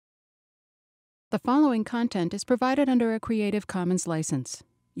The following content is provided under a Creative Commons license.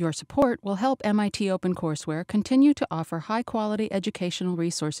 Your support will help MIT OpenCourseware continue to offer high-quality educational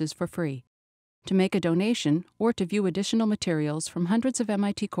resources for free. To make a donation or to view additional materials from hundreds of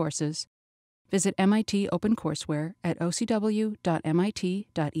MIT courses, visit MIT OpenCourseware at ocw.mit.edu.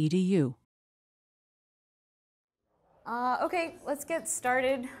 Okay, let's get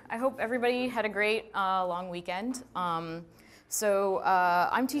started. I hope everybody had a great long weekend. I'm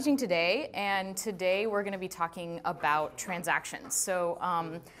teaching today, and today we're going to be talking about transactions.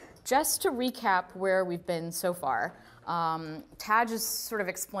 Just to recap where we've been so far, Taj has sort of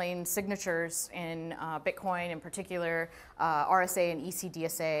explained signatures in Bitcoin, in particular RSA and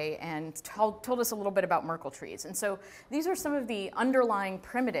ECDSA, and told us a little bit about Merkle trees. And so these are some of the underlying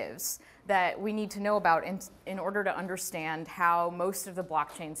primitives that we need to know about in order to understand how most of the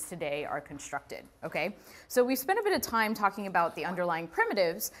blockchains today are constructed, okay? So we've spent a bit of time talking about the underlying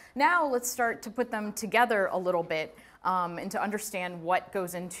primitives. Now let's start to put them together a little bit and to understand what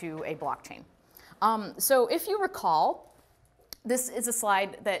goes into a blockchain. So if you recall, this is a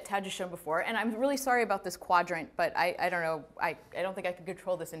slide that Taj has shown before, and I'm really sorry about this quadrant, but I don't know, I don't think I can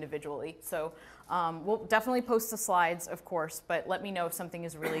control this individually. So we'll definitely post the slides, of course, but let me know if something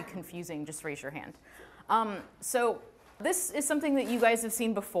is really confusing, just raise your hand. So this is something that you guys have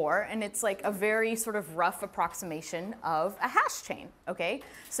seen before, and it's like a very sort of rough approximation of a hash chain, okay?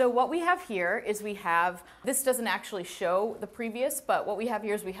 So what we have here is this doesn't actually show the previous, but what we have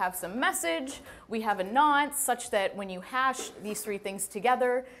here is we have some message, we have a nonce, such that when you hash these three things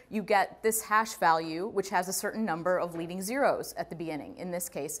together, you get this hash value, which has a certain number of leading zeros at the beginning. In this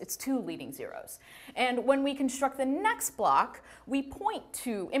case, it's 2 leading zeros. And when we construct the next block, we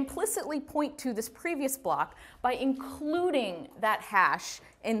implicitly point to this previous block by including that hash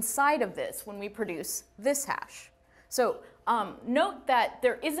inside of this when we produce this hash. So note that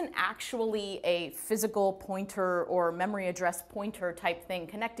there isn't actually a physical pointer or memory address pointer type thing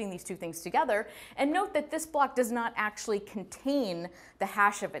connecting these two things together. And note that this block does not actually contain the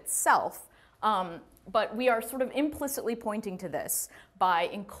hash of itself. But we are sort of implicitly pointing to this by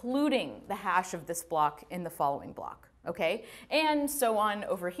including the hash of this block in the following block, okay? And so on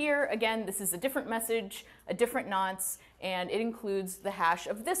over here. Again, this is a different message, a different nonce, and it includes the hash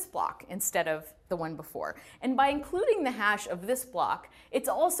of this block instead of the one before. And by including the hash of this block, it's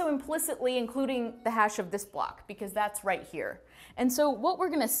also implicitly including the hash of this block, because that's right here. And so what we're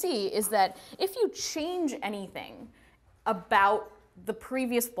going to see is that if you change anything about the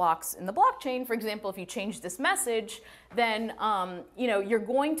previous blocks in the blockchain, for example, if you change this message, then you're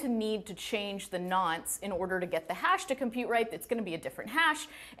going to need to change the nonce in order to get the hash to compute right. It's going to be a different hash,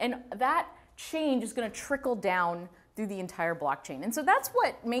 and that change is going to trickle down through the entire blockchain. And so that's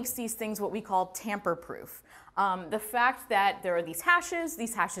what makes these things what we call tamper-proof. The fact that there are these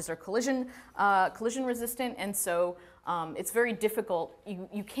hashes are collision resistant, and so it's very difficult.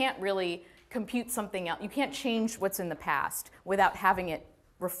 You can't really compute something else. You can't change what's in the past without having it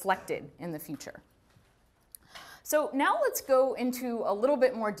reflected in the future. So now let's go into a little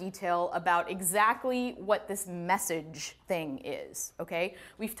bit more detail about exactly what this message thing is, okay?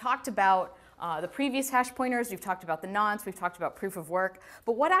 We've talked about the previous hash pointers, we've talked about the nonce, we've talked about proof of work,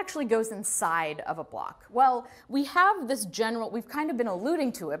 but what actually goes inside of a block? Well, we have this we've kind of been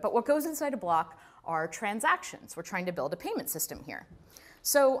alluding to it, but what goes inside a block are transactions. We're trying to build a payment system here.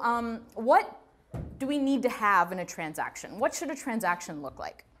 So what do we need to have in a transaction? What should a transaction look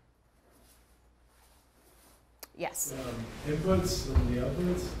like? Yes? Inputs and the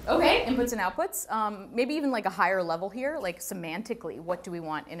outputs. Okay, inputs and outputs. Maybe even like a higher level here, like semantically, what do we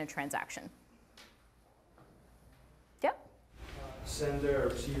want in a transaction? Yep? Sender, a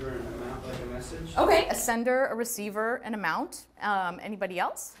receiver, an amount, like a message. Okay, a sender, a receiver, an amount. Anybody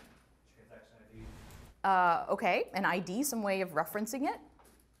else? Transaction ID. Okay, an ID, some way of referencing it.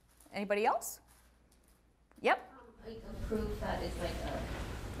 Anybody else? Yep. Like a proof that it's like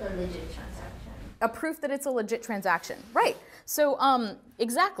a legit transaction. A proof that it's a legit transaction, right? So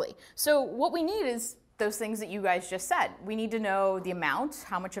exactly. So what we need is those things that you guys just said. We need to know the amount,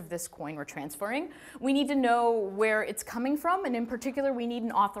 how much of this coin we're transferring. We need to know where it's coming from, and in particular, we need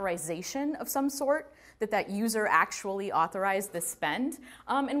an authorization of some sort that user actually authorized this spend,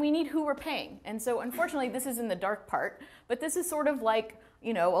 and we need who we're paying. And so unfortunately, this is in the dark part, but this is sort of like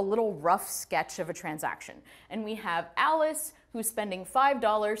a little rough sketch of a transaction. And we have Alice, who's spending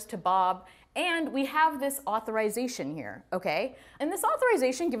 $5 to Bob, and we have this authorization here, okay? And this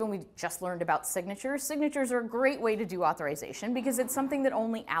authorization, given we just learned about signatures are a great way to do authorization because it's something that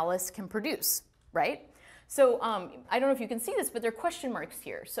only Alice can produce, right? So I don't know if you can see this, but there are question marks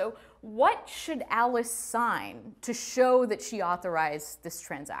here. So what should Alice sign to show that she authorized this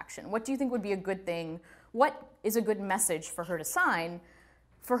transaction? What do you think would be a good thing? What is a good message for her to sign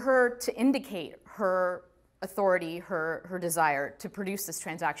for her to indicate her authority, her desire to produce this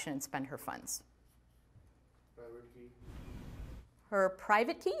transaction and spend her funds? Private key. Her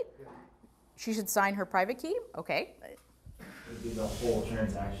private key? Yeah. She should sign her private key? Okay. It would be the whole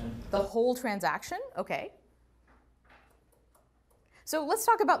transaction. The whole transaction? Okay. So let's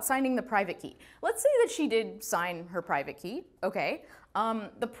talk about signing the private key. Let's say that she did sign her private key. Okay.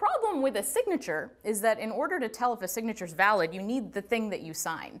 The problem with a signature is that in order to tell if a signature is valid, you need the thing that you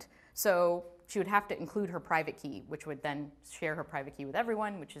signed. So she would have to include her private key, which would then share her private key with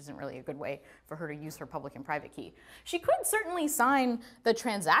everyone, which isn't really a good way for her to use her public and private key. She could certainly sign the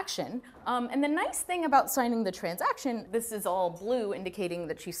transaction, and the nice thing about signing the transaction, this is all blue indicating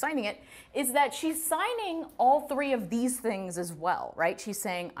that she's signing it, is that she's signing all three of these things as well, right? She's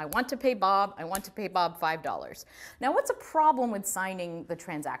saying, I want to pay Bob $5. Now, what's a problem with signing the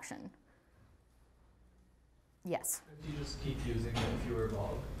transaction? Yes? If you just keep using it if you were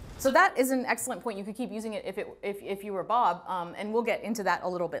Bob. So that is an excellent point. You could keep using it if you were Bob, and we'll get into that a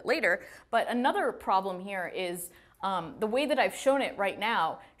little bit later. But another problem here is the way that I've shown it right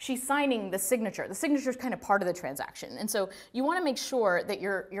now, she's signing the signature. The signature is kind of part of the transaction. And so you want to make sure that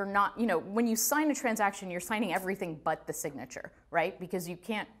you're not, when you sign a transaction, you're signing everything but the signature, right? Because you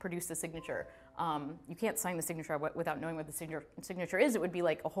can't produce the signature. You can't sign the signature without knowing what the signature is. It would be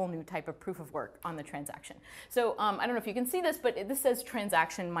like a whole new type of proof of work on the transaction. So I don't know if you can see this, but this says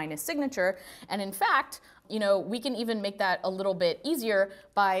transaction minus signature. And in fact, we can even make that a little bit easier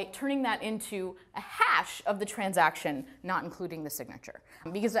by turning that into a hash of the transaction, not including the signature.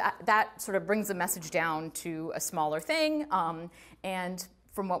 Because that sort of brings the message down to a smaller thing. And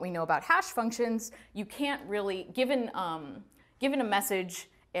from what we know about hash functions, you can't really, given a message,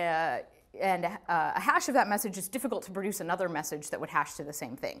 and a hash of that message is difficult to produce another message that would hash to the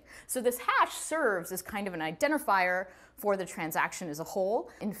same thing. So this hash serves as kind of an identifier for the transaction as a whole.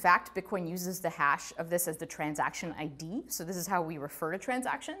 In fact, Bitcoin uses the hash of this as the transaction ID. So this is how we refer to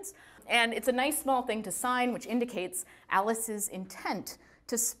transactions. And it's a nice small thing to sign, which indicates Alice's intent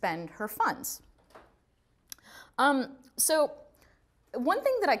to spend her funds. So one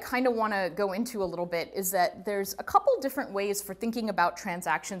thing that I kind of want to go into a little bit is that there's a couple different ways for thinking about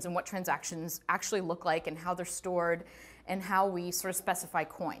transactions and what transactions actually look like and how they're stored and how we sort of specify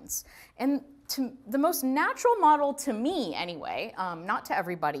coins. And the most natural model to me anyway, not to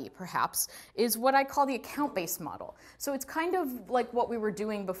everybody perhaps, is what I call the account-based model. So it's kind of like what we were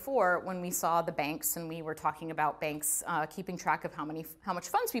doing before when we saw the banks and we were talking about banks keeping track of how much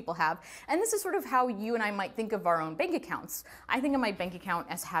funds people have. And this is sort of how you and I might think of our own bank accounts. I think of my bank account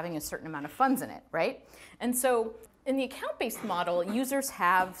as having a certain amount of funds in it, right? And so in the account-based model, users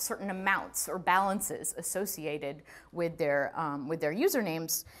have certain amounts or balances associated with their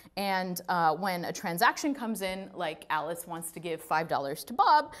usernames. And when a transaction comes in, like Alice wants to give $5 to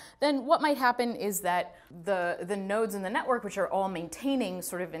Bob, then what might happen is that the nodes in the network, which are all maintaining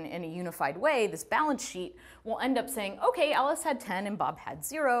sort of in a unified way this balance sheet, will end up saying, okay, Alice had 10 and Bob had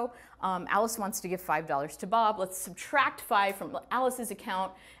 0. Alice wants to give $5 to Bob. Let's subtract 5 from Alice's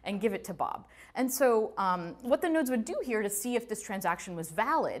account and give it to Bob. And so what the nodes would do here to see if this transaction was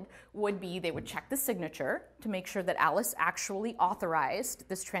valid would be they would check the signature to make sure that Alice actually authorized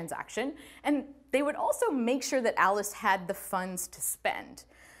this transaction. And they would also make sure that Alice had the funds to spend.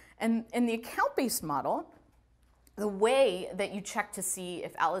 And in the account-based model, the way that you check to see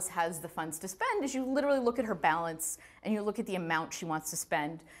if Alice has the funds to spend is you literally look at her balance and you look at the amount she wants to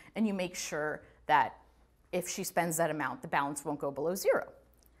spend and you make sure that if she spends that amount, the balance won't go below 0.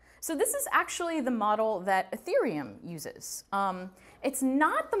 So this is actually the model that Ethereum uses. It's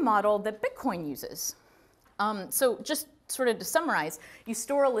not the model that Bitcoin uses. So just sort of to summarize, you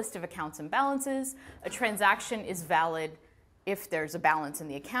store a list of accounts and balances. A transaction is valid if there's a balance in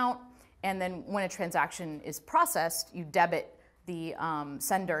the account. And then when a transaction is processed, you debit the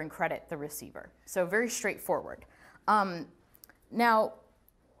sender and credit the receiver. So very straightforward. Now,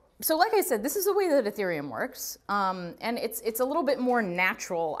 so like I said, this is the way that Ethereum works. And it's a little bit more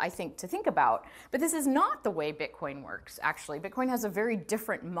natural, I think, to think about. But this is not the way Bitcoin works, actually. Bitcoin has a very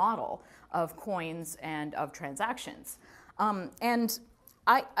different model of coins and of transactions. And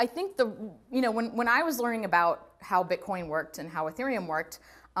I think when I was learning about how Bitcoin worked and how Ethereum worked,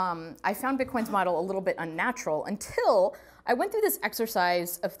 I found Bitcoin's model a little bit unnatural until I went through this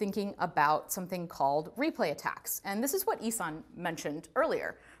exercise of thinking about something called replay attacks. And this is what Isan mentioned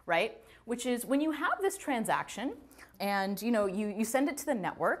earlier, right? Which is when you have this transaction and you send it to the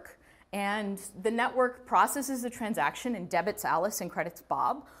network and the network processes the transaction and debits Alice and credits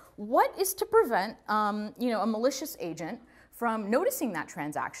Bob. What is to prevent a malicious agent from noticing that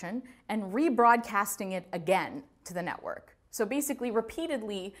transaction and rebroadcasting it again to the network? So basically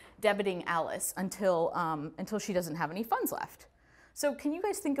repeatedly debiting Alice until she doesn't have any funds left. So can you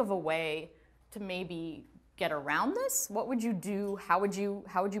guys think of a way to maybe get around this? What would you do? How would you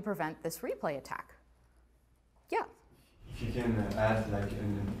prevent this replay attack? Yeah. If you can add like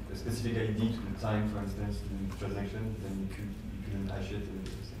a specific ID to the time, for instance, in the transaction, then you can hash it and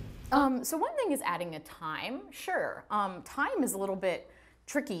do the same. So one thing is adding a time. Sure, time is a little bit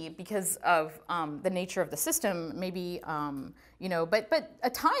tricky because of the nature of the system. Maybe but a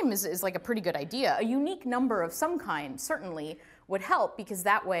time is like a pretty good idea. A unique number of some kind certainly would help, because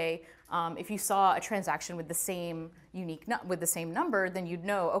that way, if you saw a transaction with the same number, then you'd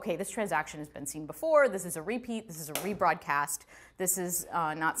know, okay, this transaction has been seen before. This is a repeat. This is a rebroadcast. This is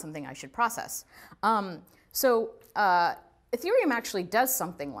not something I should process. Ethereum actually does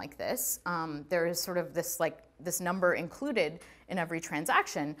something like this. There is sort of this number included in every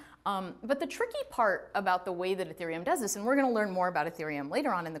transaction. But the tricky part about the way that Ethereum does this, and we're going to learn more about Ethereum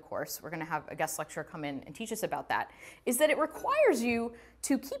later on in the course, we're going to have a guest lecturer come in and teach us about that, is that it requires you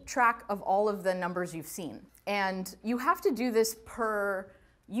to keep track of all of the numbers you've seen. And you have to do this per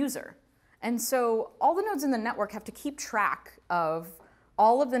user. And so all the nodes in the network have to keep track of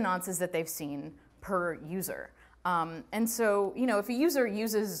all of the nonces that they've seen per user. And so, if a user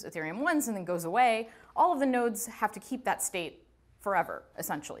uses Ethereum once and then goes away, all of the nodes have to keep that state forever,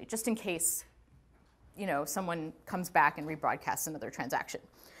 essentially, just in case, someone comes back and rebroadcasts another transaction.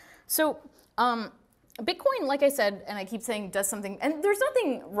 So Bitcoin, like I said, and I keep saying, does something, and there's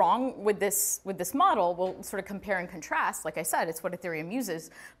nothing wrong with this model. We'll sort of compare and contrast. Like I said, it's what Ethereum uses.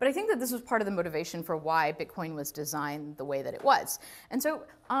 But I think that this was part of the motivation for why Bitcoin was designed the way that it was. And so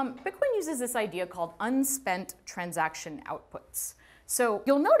Bitcoin uses this idea called unspent transaction outputs. So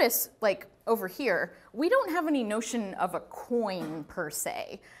you'll notice, like over here, we don't have any notion of a coin per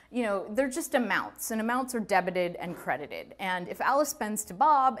se. They're just amounts, and amounts are debited and credited. And if Alice spends to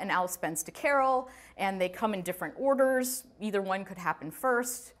Bob and Alice spends to Carol, and they come in different orders, either one could happen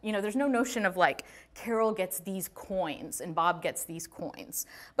first. There's no notion of like Carol gets these coins and Bob gets these coins.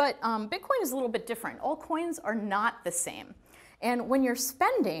 But Bitcoin is a little bit different. All coins are not the same. And when you're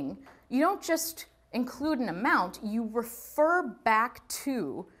spending, you don't just include an amount, you refer back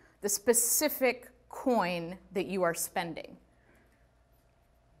to the specific coin that you are spending.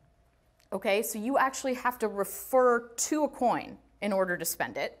 Okay, so you actually have to refer to a coin in order to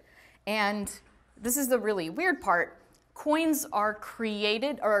spend it. And this is the really weird part. Coins are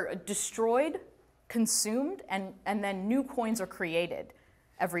created or destroyed, consumed, and then new coins are created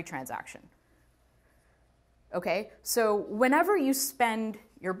every transaction. Okay, so whenever you spend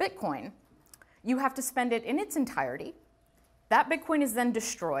your Bitcoin, you have to spend it in its entirety. That Bitcoin is then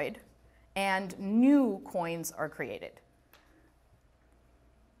destroyed, and new coins are created.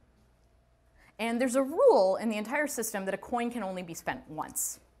 And there's a rule in the entire system that a coin can only be spent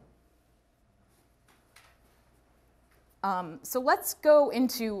once. So let's go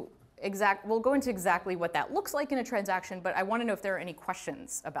into we'll go into exactly what that looks like in a transaction, but I want to know if there are any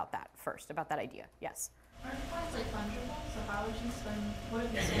questions about that first, about that idea. Yes? Aren't coins like fungible? So how would you spend, what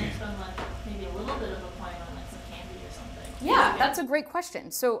if you spend like maybe a little bit of a coin on like some candy or something? Yeah, that's a great question.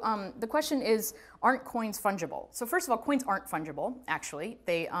 So the question is, aren't coins fungible? So first of all, coins aren't fungible, actually.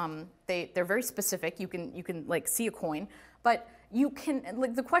 They're very specific. You can like see a coin, but you can,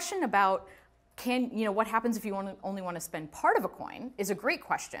 like the question about what happens if you only want to spend part of a coin is a great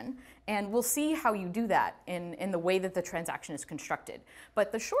question, and we'll see how you do that in the way that the transaction is constructed.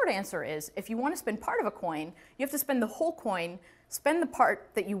 But the short answer is, if you want to spend part of a coin, you have to spend the whole coin, spend the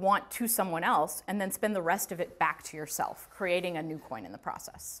part that you want to someone else, and then spend the rest of it back to yourself, creating a new coin in the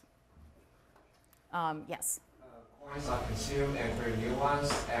process. Yes? Coins are consumed and create new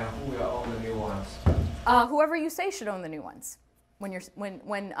ones, and who will own the new ones? Whoever you say should own the new ones.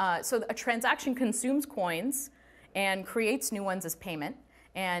 So a transaction consumes coins and creates new ones as payment.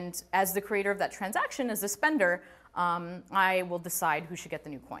 And as the creator of that transaction, as the spender, I will decide who should get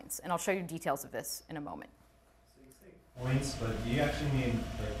the new coins. And I'll show you details of this in a moment. So you say coins, but you actually mean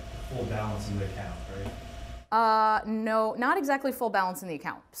like the full balance in the account, right? No, not exactly full balance in the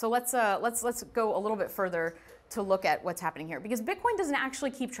account. So let's go a little bit further to look at what's happening here, because Bitcoin doesn't actually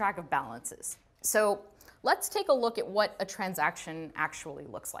keep track of balances. So let's take a look at what a transaction actually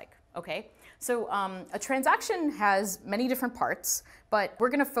looks like, okay? So a transaction has many different parts, but we're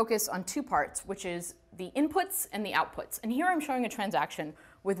gonna focus on two parts, which is the inputs and the outputs. And here I'm showing a transaction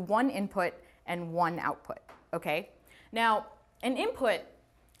with one input and one output, okay? Now, an input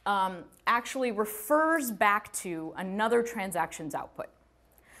actually refers back to another transaction's output.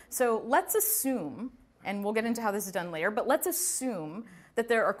 So let's assume, and we'll get into how this is done later, but let's assume that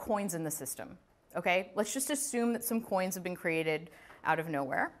there are coins in the system. Okay, let's just assume that some coins have been created out of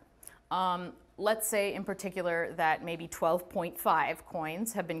nowhere. Let's say in particular that maybe 12.5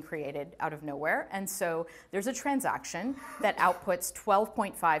 coins have been created out of nowhere, and so there's a transaction that outputs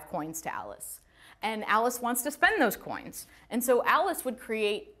 12.5 coins to Alice. And Alice wants to spend those coins. And so Alice would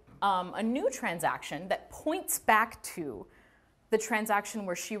create a new transaction that points back to the transaction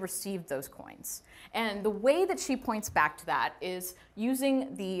where she received those coins. And the way that she points back to that is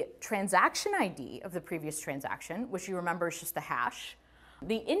using the transaction ID of the previous transaction, which you remember is just the hash,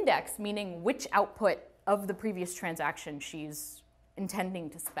 the index, meaning which output of the previous transaction she's intending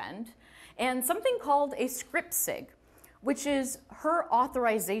to spend, and something called a script sig, which is her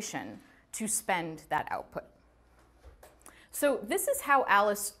authorization to spend that output. So this is how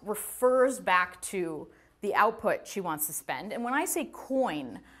Alice refers back to the output she wants to spend. And when I say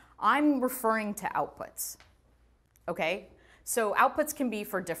coin, I'm referring to outputs. Okay? So outputs can be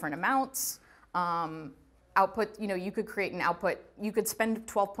for different amounts. Output, you could create an output. You could spend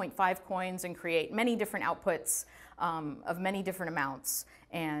 12.5 coins and create many different outputs of many different amounts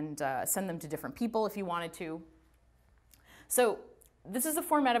and send them to different people if you wanted to. So this is the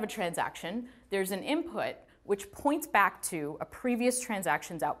format of a transaction. There's an input which points back to a previous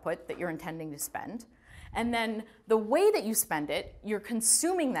transaction's output that you're intending to spend. And then the way that you spend it, you're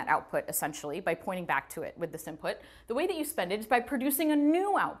consuming that output essentially by pointing back to it with this input. The way that you spend it is by producing a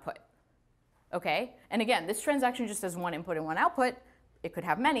new output. Okay? And again, this transaction just has one input and one output. It could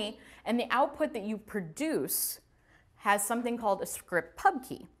have many. And the output that you produce has something called a script pub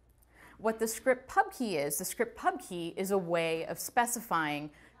key. What the script pub key is a way of specifying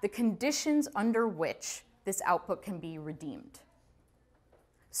the conditions under which this output can be redeemed.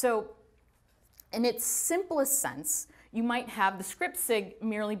 So in its simplest sense, you might have the script sig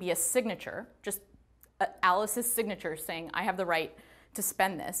merely be a signature, just Alice's signature saying, I have the right to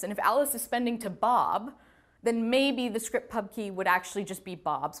spend this. And if Alice is spending to Bob, then maybe the script pub key would actually just be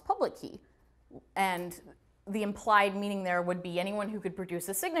Bob's public key. And the implied meaning there would be anyone who could produce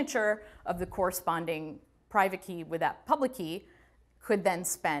a signature of the corresponding private key with that public key could then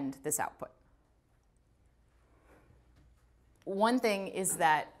spend this output. One thing is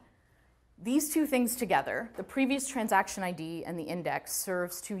that these two things together, the previous transaction ID and the index,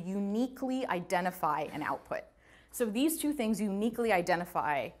 serves to uniquely identify an output. So these two things uniquely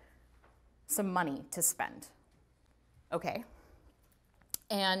identify some money to spend. Okay?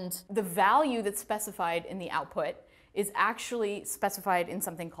 And the value that's specified in the output is actually specified in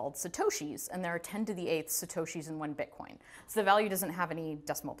something called satoshis, and there are 10 to the 8th satoshis in 1 Bitcoin. So the value doesn't have any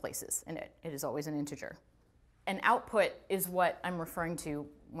decimal places in it. It is always an integer. An output is what I'm referring to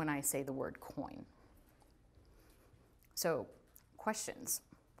when I say the word coin. So, questions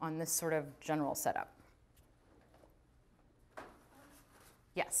on this sort of general setup?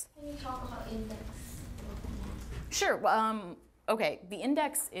 Yes? Can you talk about index? Sure. Okay, the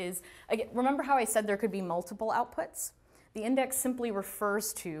index is, again, remember how I said there could be multiple outputs? The index simply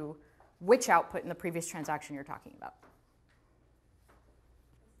refers to which output in the previous transaction you're talking about.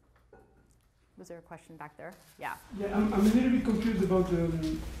 Was there a question back there? Yeah. Yeah, I'm a little bit confused about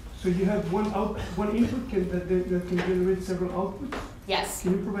so you have one input that can generate several outputs? Yes.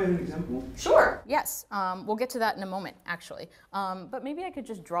 Can you provide an example? Sure, yes. We'll get to that in a moment, actually. But maybe I could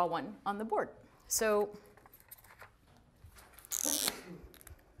just draw one on the board. So,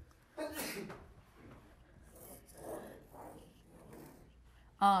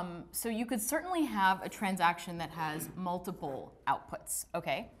 so you could certainly have a transaction that has multiple outputs,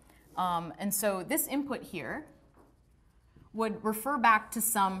 okay? And so this input here would refer back to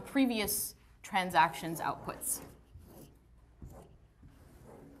some previous transaction's outputs.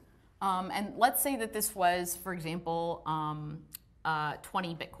 And let's say that this was, for example,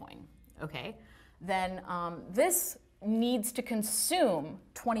 20 Bitcoin, okay? Then this needs to consume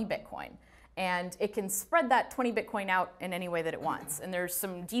 20 Bitcoin. And it can spread that 20 Bitcoin out in any way that it wants. And there's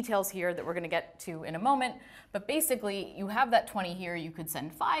some details here that we're going to get to in a moment. But basically, you have that 20 here. You could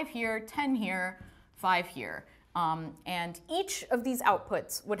send 5 here, 10 here, 5 here. And each of these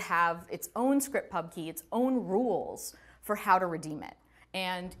outputs would have its own script pub key, its own rules for how to redeem it.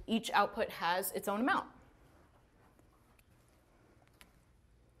 And each output has its own amount.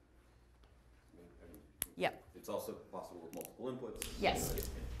 Yep. It's also possible with multiple inputs. Yes.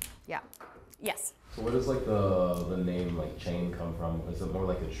 Yeah. Yes. So where does like the name like chain come from? Is it more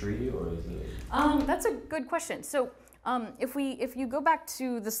like a tree or is it? That's a good question. So if you go back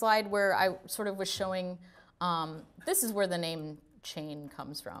to the slide where I sort of was showing, this is where the name chain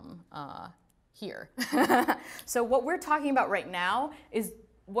comes from here. So what we're talking about right now is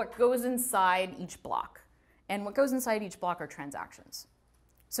what goes inside each block. And what goes inside each block are transactions.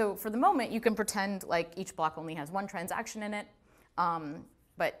 So for the moment, you can pretend like each block only has one transaction in it,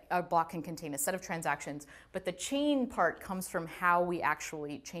 but a block can contain a set of transactions. But the chain part comes from how we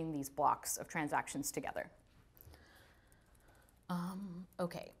actually chain these blocks of transactions together.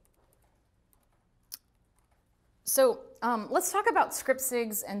 Okay. So let's talk about script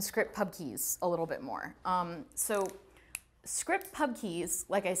SIGs and script pub keys a little bit more. So script pub keys,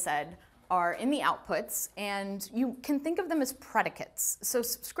 like I said, are in the outputs, and you can think of them as predicates. So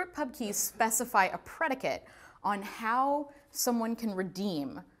script pub keys specify a predicate on how someone can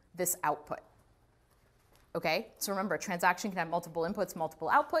redeem this output. Okay, so remember, a transaction can have multiple inputs, multiple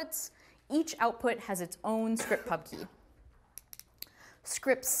outputs. Each output has its own script pub key.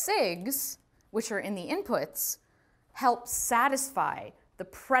 Script SIGs, which are in the inputs, help satisfy the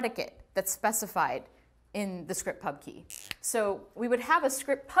predicate that's specified in the script pub key. So we would have a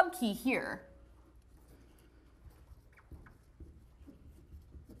script pub key here.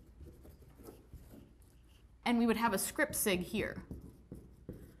 And we would have a script SIG here.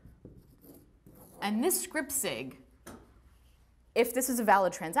 And this script SIG, if this is a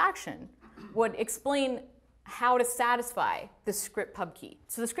valid transaction, would explain how to satisfy the script pub key.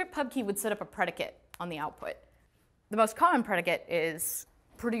 So the script pub key would set up a predicate on the output. The most common predicate is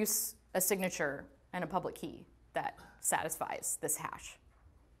produce a signature and a public key that satisfies this hash.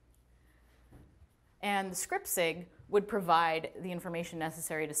 And the script SIG would provide the information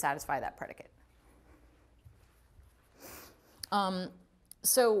necessary to satisfy that predicate.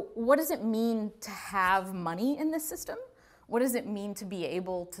 So what does it mean to have money in this system? What does it mean to be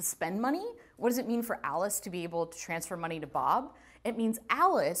able to spend money? What does it mean for Alice to be able to transfer money to Bob? It means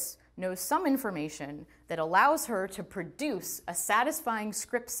Alice knows some information that allows her to produce a satisfying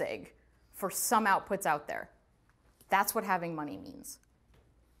script SIG for some outputs out there. That's what having money means.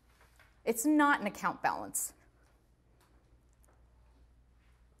 It's not an account balance.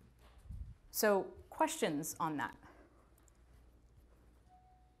 So questions on that?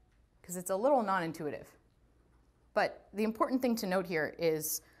 Because it's a little non-intuitive. But the important thing to note here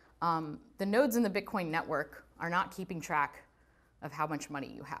is the nodes in the Bitcoin network are not keeping track of how much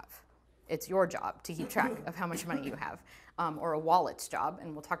money you have. It's your job to keep track of how much money you have, or a wallet's job,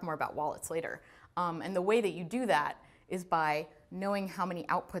 and we'll talk more about wallets later. And the way that you do that is by knowing how many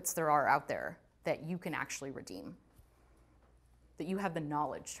outputs there are out there that you can actually redeem, that you have the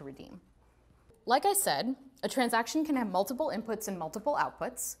knowledge to redeem. Like I said, a transaction can have multiple inputs and multiple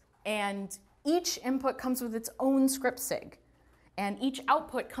outputs, and each input comes with its own script SIG, and each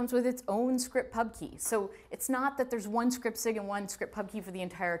output comes with its own script pub key. So it's not that there's one script SIG and one script pub key for the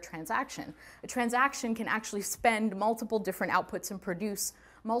entire transaction. A transaction can actually spend multiple different outputs and produce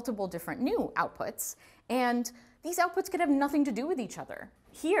multiple different new outputs, and these outputs could have nothing to do with each other.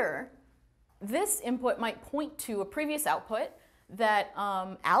 Here, this input might point to a previous output that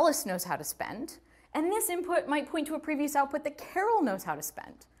Alice knows how to spend, and this input might point to a previous output that Carol knows how to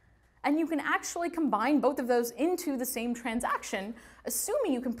spend. And you can actually combine both of those into the same transaction,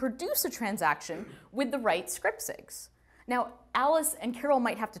 assuming you can produce a transaction with the right script SIGs. Now, Alice and Carol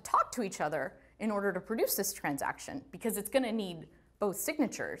might have to talk to each other in order to produce this transaction, because it's going to need both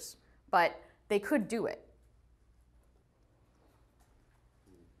signatures, but they could do it.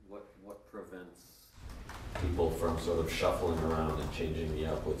 What prevents people from sort of shuffling around and changing the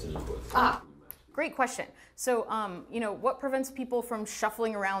outputs and inputs? Great question. So, what prevents people from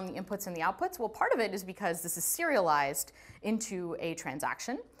shuffling around the inputs and the outputs? Well, part of it is because this is serialized into a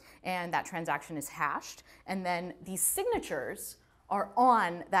transaction, and that transaction is hashed, and then these signatures are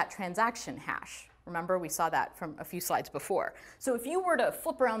on that transaction hash. Remember, we saw that from a few slides before. So if you were to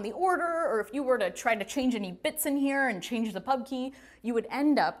flip around the order, or if you were to try to change any bits in here and change the pub key, you would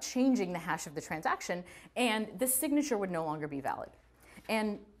end up changing the hash of the transaction, and this signature would no longer be valid.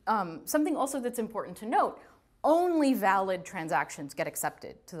 And something also that's important to note, only valid transactions get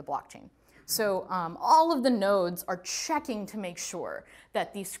accepted to the blockchain. So all of the nodes are checking to make sure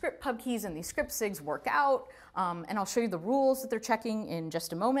that these script pub keys and these script SIGs work out, and I'll show you the rules that they're checking in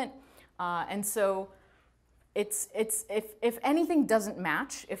just a moment. And so if anything doesn't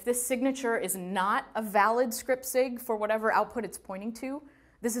match, if this signature is not a valid script SIG for whatever output it's pointing to,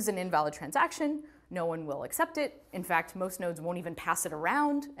 this is an invalid transaction. No one will accept it. In fact, most nodes won't even pass it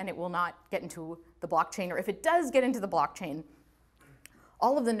around, and it will not get into the blockchain. Or if it does get into the blockchain,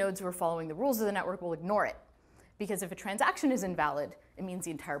 all of the nodes who are following the rules of the network will ignore it. Because if a transaction is invalid, it means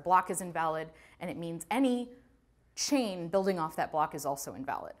the entire block is invalid, and it means any chain building off that block is also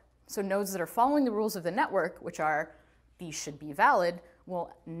invalid. So nodes that are following the rules of the network, which are these should be valid,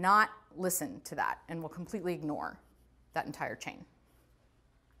 will not listen to that and will completely ignore that entire chain.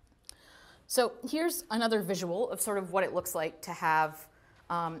 So here's another visual of sort of what it looks like to have,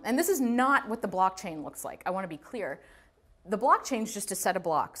 and this is not what the blockchain looks like. I want to be clear. The blockchain is just a set of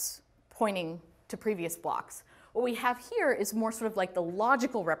blocks pointing to previous blocks. What we have here is more sort of like the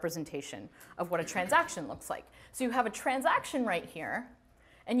logical representation of what a transaction looks like. So you have a transaction right here,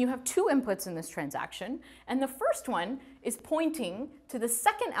 and you have two inputs in this transaction, and the first one is pointing to the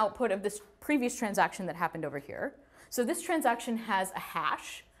second output of this previous transaction that happened over here. So this transaction has a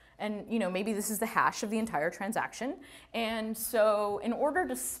hash, and maybe this is the hash of the entire transaction. And so in order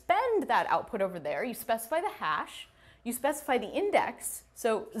to spend that output over there, you specify the hash, you specify the index,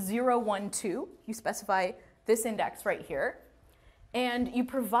 so 0, 1, 2, you specify this index right here, and you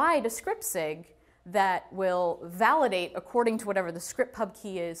provide a script sig that will validate according to whatever the script pub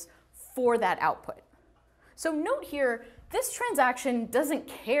key is for that output. So note here, this transaction doesn't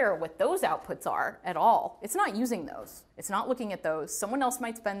care what those outputs are at all. It's not using those. It's not looking at those. Someone else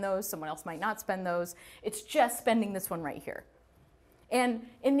might spend those, someone else might not spend those. It's just spending this one right here. And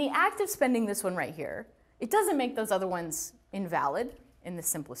in the act of spending this one right here, it doesn't make those other ones invalid in the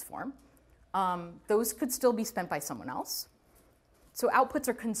simplest form. Those could still be spent by someone else. So outputs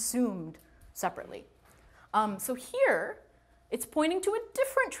are consumed separately. So here, it's pointing to a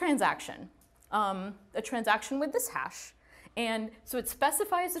different transaction, a transaction with this hash. And so it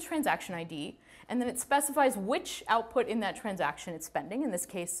specifies the transaction ID, and then it specifies which output in that transaction it's spending. In this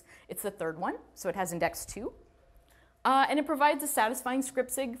case, it's the third one, so it has index 2. And it provides a satisfying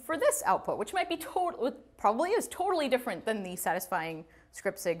script sig for this output, which might be probably is totally different than the satisfying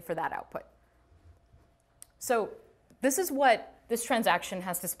script sig for that output. So this is what this transaction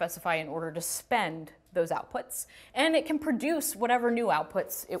has to specify in order to spend those outputs. And it can produce whatever new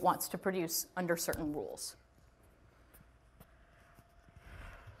outputs it wants to produce under certain rules.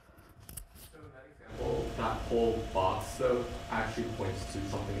 So in that example, that whole box, though, actually points to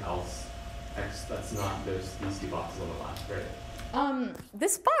something else X that's not these two boxes on the left, right?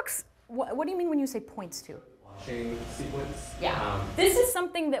 This box, what do you mean when you say points to? Blockchain sequence. Yeah, this is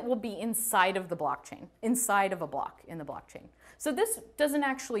something that will be inside of the blockchain, inside of a block in the blockchain. So this doesn't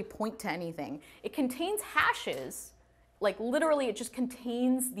actually point to anything. It contains hashes, like literally it just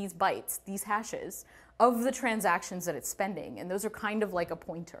contains these bytes, these hashes, of the transactions that it's spending. And those are kind of like a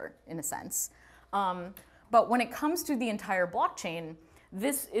pointer in a sense. But when it comes to the entire blockchain,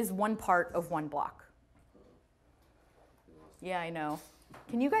 this is one part of one block. Yeah, I know.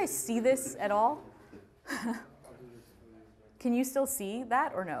 Can you guys see this at all? Can you still see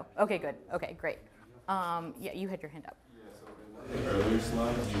that or no? Okay, good. Okay, great. Yeah, you had your hand up. In the earlier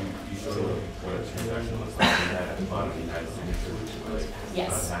slides, you showed what a transaction looks like, and that at the bottom you had a signature, which is like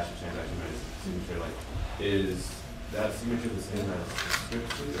yes. Hash of transaction minus signature. Like, is that signature the same as the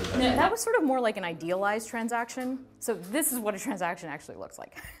script? No, that was sort of more like an idealized transaction. So this is what a transaction actually looks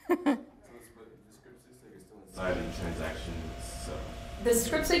like. So the script sig is still inside the transaction. So the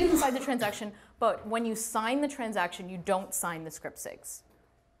script sig is inside the transaction, but when you sign the transaction, you don't sign the script sigs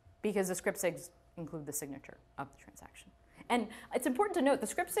because the script sigs include the signature of the transaction. And it's important to note the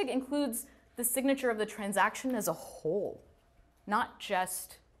script sig includes the signature of the transaction as a whole, not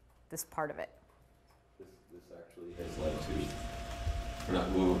just this part of it. This actually has led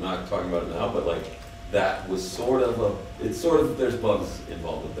to, we're not talking about it now, but like that was sort of there's bugs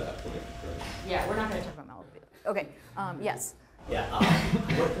involved with that. Right? Yeah, we're not going to talk about Malibu. Okay, yes. Yeah,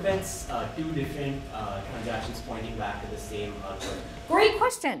 what prevents two different transactions pointing back to the same output? Great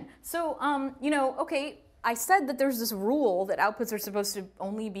question. So, okay, I said that there's this rule that outputs are supposed to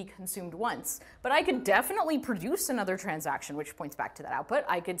only be consumed once, but I could definitely produce another transaction which points back to that output.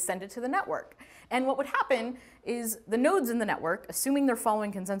 I could send it to the network. And what would happen is the nodes in the network, assuming they're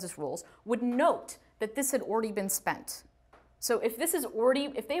following consensus rules, would note that this had already been spent. So if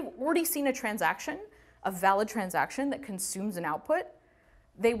they've already seen a transaction, a valid transaction that consumes an output,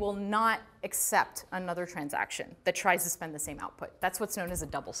 they will not accept another transaction that tries to spend the same output. That's what's known as a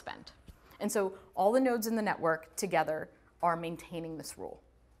double spend. And so all the nodes in the network together are maintaining this rule.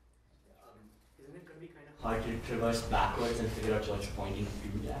 Isn't it going to be kind of hard to traverse backwards and figure out what's pointing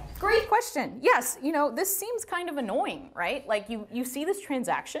to that? Great question. Yes, this seems kind of annoying, right? Like you see this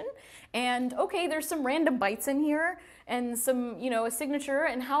transaction and okay, there's some random bytes in here and some, a signature,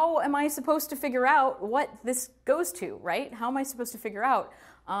 and how am I supposed to figure out what this goes to, right? How am I supposed to figure out,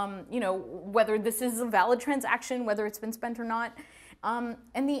 whether this is a valid transaction, whether it's been spent or not?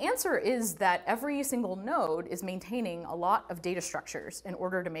 And the answer is that every single node is maintaining a lot of data structures in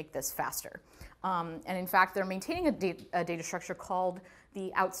order to make this faster. And in fact, they're maintaining a data structure called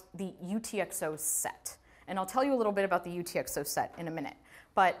the UTXO set. And I'll tell you a little bit about the UTXO set in a minute.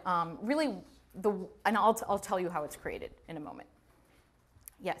 But really, and I'll tell you how it's created in a moment.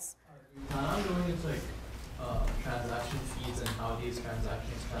 Yes? You plan on going into transaction fees and how these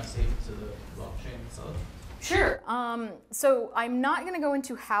transactions translate to the blockchain itself? Sure. So I'm not going to go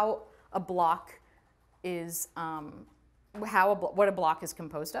into how a block is, what a block is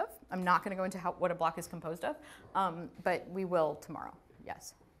composed of. I'm not going to go into what a block is composed of, but we will tomorrow.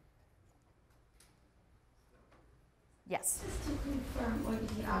 Yes. Yes. Just to confirm what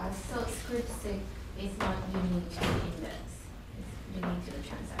he asked, so script sig is not unique to the index, it's unique to the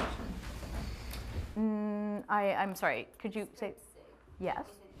transaction. I'm sorry, could you say, yes?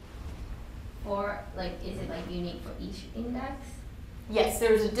 Or, like, is it like unique for each index? Yes,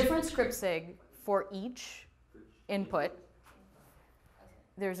 there's a different script sig for each input.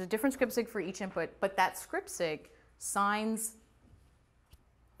 There's a different script sig for each input, but that script sig signs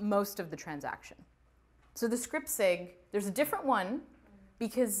most of the transaction. So the script sig, there's a different one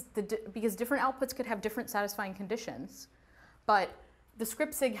because different outputs could have different satisfying conditions, but the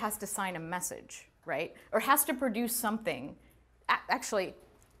script sig has to sign a message, right? Or has to produce something. Actually,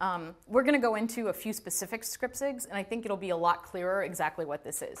 we're going to go into a few specific script sigs, and I think it'll be a lot clearer exactly what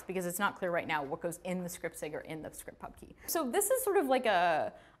this is, because it's not clear right now what goes in the script sig or in the script pub key. So this is sort of like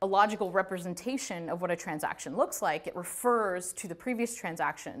a logical representation of what a transaction looks like. It refers to the previous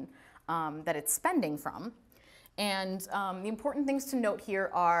transaction that it's spending from. And the important things to note here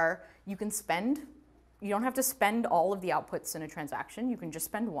are you can spend. You don't have to spend all of the outputs in a transaction. You can just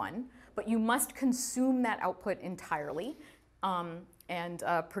spend one. But you must consume that output entirely and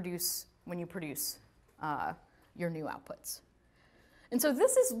produce when you produce your new outputs. And so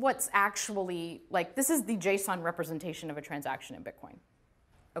this is what's actually, like, this is the JSON representation of a transaction in Bitcoin,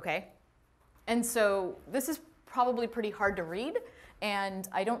 okay? And so this is probably pretty hard to read, and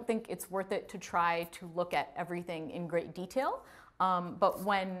I don't think it's worth it to try to look at everything in great detail. But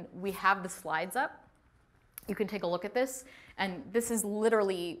when we have the slides up, you can take a look at this, and this is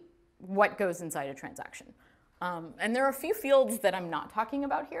literally what goes inside a transaction. And there are a few fields that I'm not talking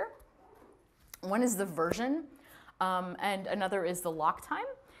about here. One is the version, and another is the lock time.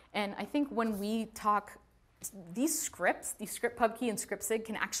 And I think when we talk, these scripts, the script pub key and script sig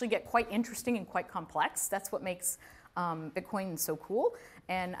can actually get quite interesting and quite complex. That's what makes Bitcoin so cool.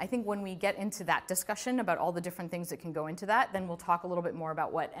 And I think when we get into that discussion about all the different things that can go into that, then we'll talk a little bit more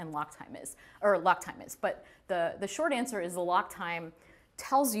about what lock time is. But the short answer is the lock time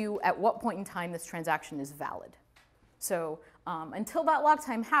tells you at what point in time this transaction is valid. So until that lock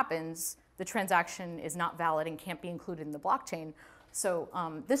time happens, the transaction is not valid and can't be included in the blockchain. So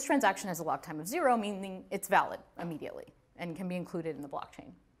this transaction has a lock time of 0, meaning it's valid immediately and can be included in the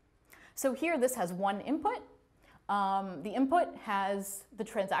blockchain. So here this has one input. The input has the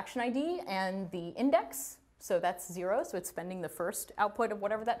transaction ID and the index. So that's 0, so it's spending the first output of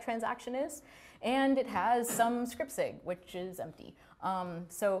whatever that transaction is. And it has some script sig, which is empty.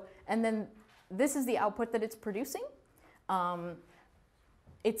 And then this is the output that it's producing.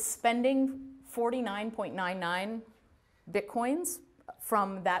 It's spending 49.99 Bitcoins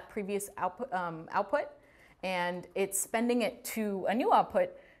from that previous output, and it's spending it to a new output,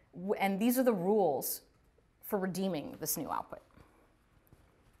 and these are the rules for redeeming this new output.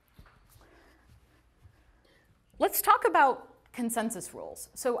 Let's talk about consensus rules.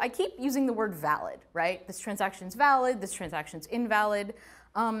 So I keep using the word valid, right? This transaction's valid, this transaction's invalid.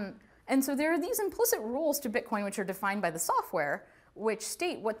 And so there are these implicit rules to Bitcoin which are defined by the software, which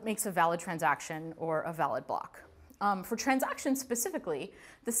state what makes a valid transaction or a valid block. For transactions specifically,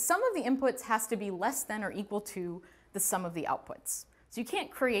 the sum of the inputs has to be less than or equal to the sum of the outputs. So you can't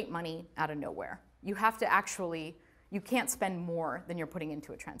create money out of nowhere. You have to actually, you can't spend more than you're putting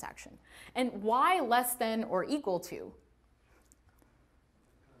into a transaction. And why less than or equal to?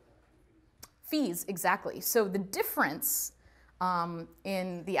 Fees, exactly. So the difference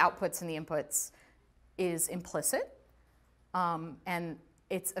in the outputs and the inputs is implicit, and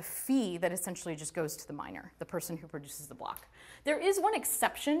it's a fee that essentially just goes to the miner, the person who produces the block. There is one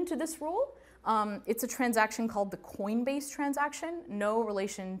exception to this rule. It's a transaction called the Coinbase transaction, no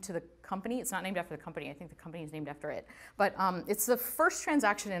relation to the company. It's not named after the company. I think the company is named after it. But it's the first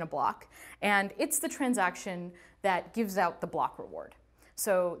transaction in a block, and it's the transaction that gives out the block reward.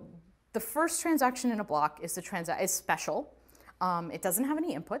 So the first transaction in a block is special. It doesn't have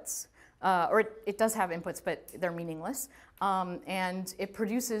any inputs, or it does have inputs, but they're meaningless. And it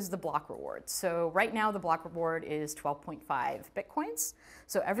produces the block reward. So right now the block reward is 12.5 Bitcoins.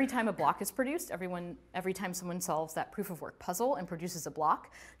 So every time a block is produced, every time someone solves that proof of work puzzle and produces a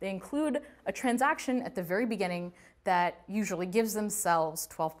block, they include a transaction at the very beginning that usually gives themselves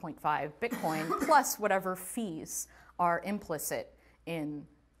 12.5 Bitcoin plus whatever fees are implicit in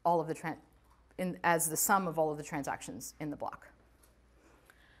all of the as the sum of all of the transactions in the block.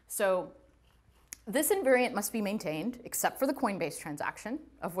 So this invariant must be maintained, except for the Coinbase transaction,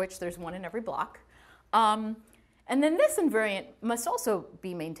 of which there's one in every block. And then this invariant must also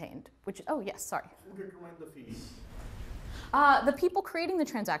be maintained, which, oh yes, sorry. Who determines the fees? The people creating the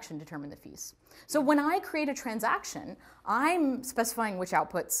transaction determine the fees. So when I create a transaction, I'm specifying which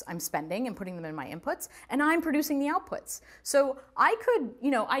outputs I'm spending and putting them in my inputs, and I'm producing the outputs. So I could,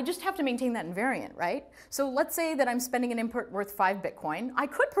 I just have to maintain that invariant, right? So let's say that I'm spending an input worth 5 Bitcoin. I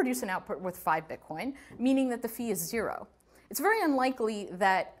could produce an output worth 5 Bitcoin, meaning that the fee is 0. It's very unlikely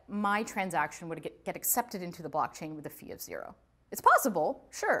that my transaction would get accepted into the blockchain with a fee of 0. It's possible,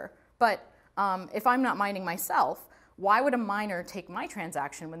 sure, but if I'm not mining myself, why would a miner take my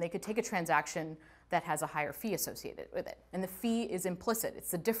transaction when they could take a transaction that has a higher fee associated with it? And the fee is implicit.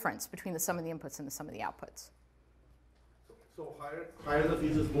 It's the difference between the sum of the inputs and the sum of the outputs. So higher the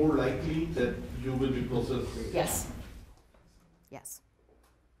fees is more likely that you will be processed. Yes. Yes.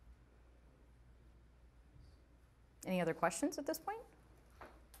 Any other questions at this point?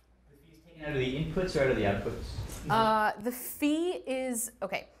 The fee is taken out of the inputs or out of the outputs? The fee is,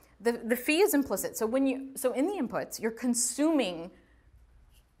 okay. The fee is implicit. So in the inputs, you're consuming.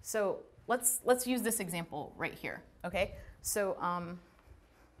 So let's use this example right here. Okay. So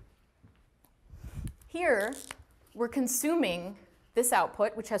here we're consuming this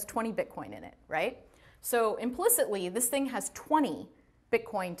output, which has 20 Bitcoin in it, right? So implicitly, this thing has 20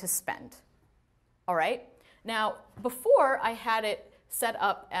 Bitcoin to spend. All right. Now before I had it set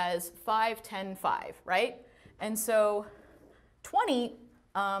up as 5, 10, 5, right? And so 20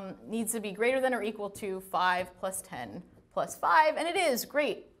 needs to be greater than or equal to 5 plus 10 plus 5, and it is,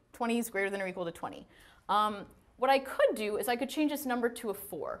 great. 20 is greater than or equal to 20. What I could do is I could change this number to a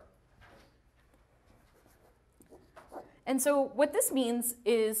 4. And so what this means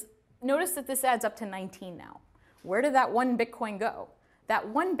is, notice that this adds up to 19 now. Where did that 1 Bitcoin go? That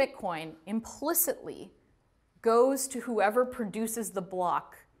 1 Bitcoin implicitly goes to whoever produces the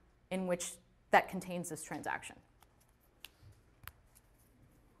block in which that contains this transaction.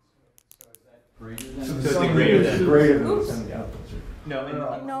 Greater than? So it's greater than. Greater than Oops. some of the outputs.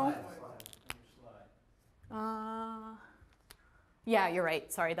 No. Yeah, you're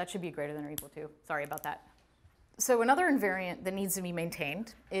right. Sorry, that should be greater than or equal to. Sorry about that. So another invariant that needs to be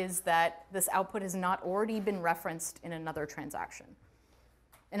maintained is that this output has not already been referenced in another transaction,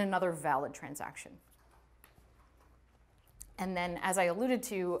 in another valid transaction. And then, as I alluded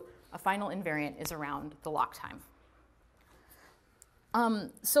to, a final invariant is around the lock time.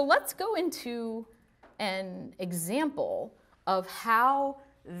 So let's go into an example of how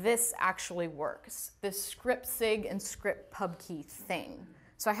this actually works, this script sig and script pub key thing.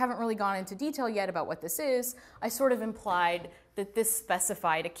 So I haven't really gone into detail yet about what this is. I sort of implied that this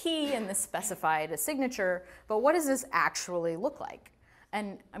specified a key and this specified a signature, but what does this actually look like?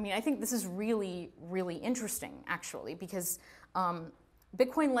 And I mean, I think this is really, really interesting, actually, because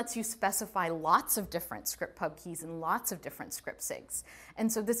Bitcoin lets you specify lots of different script pub keys and lots of different script sigs.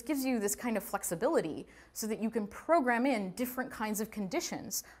 And so this gives you this kind of flexibility so that you can program in different kinds of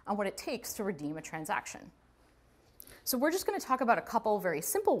conditions on what it takes to redeem a transaction. So we're just going to talk about a couple very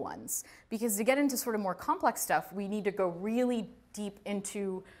simple ones, because to get into sort of more complex stuff, we need to go really deep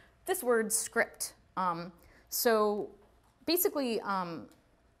into this word script. So basically,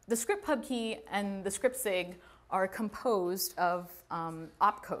 the script pub key and the script sig are composed of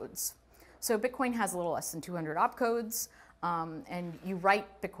opcodes. So Bitcoin has a little less than 200 opcodes, and you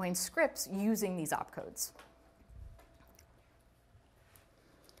write Bitcoin scripts using these opcodes.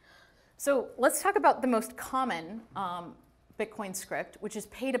 So let's talk about the most common Bitcoin script, which is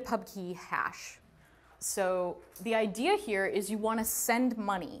pay to pub key hash. So the idea here is you want to send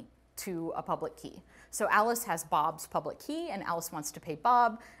money to a public key. So Alice has Bob's public key, and Alice wants to pay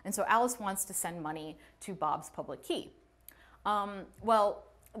Bob, and so Alice wants to send money to Bob's public key. Well,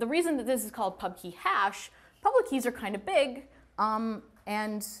 the reason that this is called pub key hash, public keys are kind of big,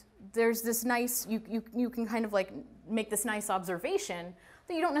 and there's this nice, you can kind of like make this nice observation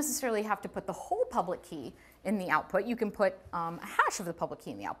that you don't necessarily have to put the whole public key in the output. You can put a hash of the public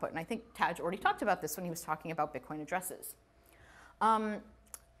key in the output, and I think Taj already talked about this when he was talking about Bitcoin addresses.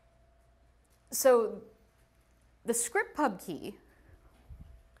 So the script pub key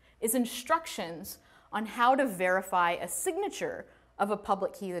is instructions on how to verify a signature of a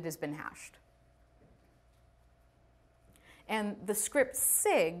public key that has been hashed. And the script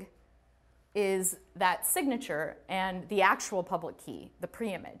sig is that signature and the actual public key, the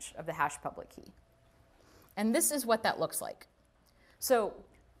preimage of the hash public key. And this is what that looks like. So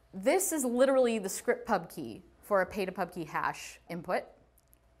this is literally the script pub key for a pay to pub key hash input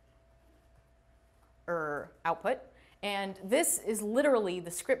or output. And this is literally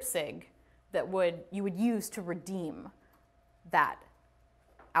the script sig that you would use to redeem that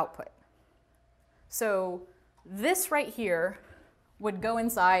output. So this right here would go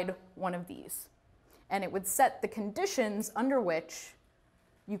inside one of these, and it would set the conditions under which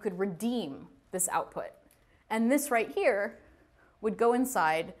you could redeem this output. And this right here would go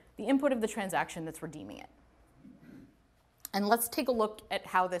inside the input of the transaction that's redeeming it. And let's take a look at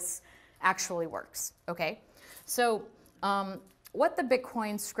how this actually works, okay? So what the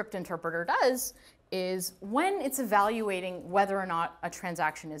Bitcoin script interpreter does is when it's evaluating whether or not a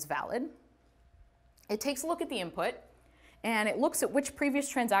transaction is valid, it takes a look at the input, and it looks at which previous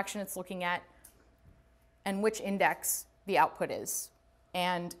transaction it's looking at and which index the output is.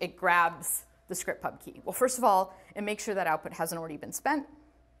 And it grabs the script pub key. Well, first of all, it makes sure that output hasn't already been spent.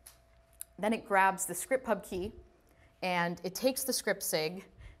 Then it grabs the script pub key, and it takes the script sig,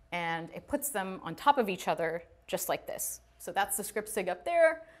 and it puts them on top of each other just like this. So that's the script sig up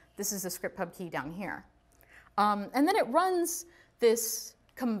there. This is the script pub key down here. And then it runs this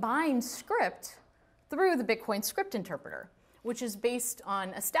combined script through the Bitcoin script interpreter, which is based on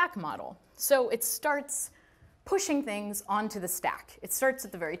a stack model. So it starts pushing things onto the stack. It starts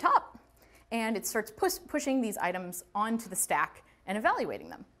at the very top, and it starts pushing these items onto the stack and evaluating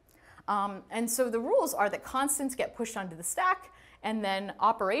them. And so the rules are that constants get pushed onto the stack, and then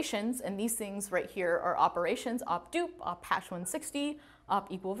operations, and these things right here are operations, op dupe, op hash 160,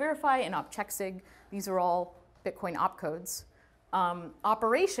 op equal verify, and op check sig. These are all Bitcoin opcodes.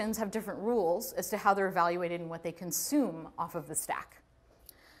 Operations have different rules as to how they're evaluated and what they consume off of the stack.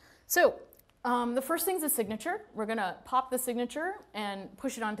 So the first thing is a signature. We're going to pop the signature and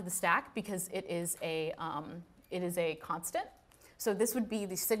push it onto the stack because it is a constant. So this would be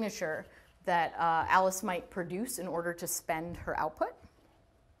the signature that Alice might produce in order to spend her output.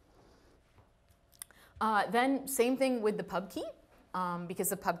 Then same thing with the pub key, because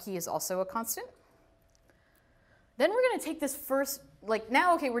the pub key is also a constant. Then we're going to take this first,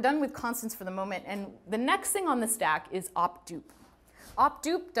 now, okay, we're done with constants for the moment, and the next thing on the stack is op dupe. Op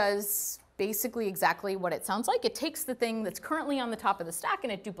dupe does basically exactly what it sounds like. It takes the thing that's currently on the top of the stack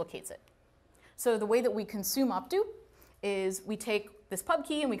and it duplicates it. So the way that we consume op dupe is we take this pub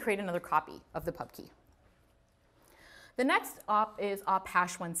key and we create another copy of the pub key. The next op is op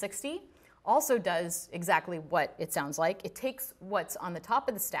hash 160. Also does exactly what it sounds like. It takes what's on the top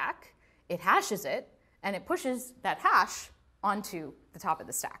of the stack, it hashes it, and it pushes that hash onto the top of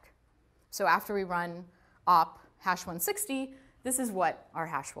the stack. So after we run op hash 160, this is what our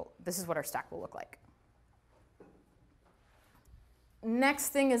stack will look like. Next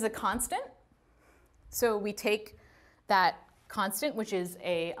thing is a constant. So we take that constant, which is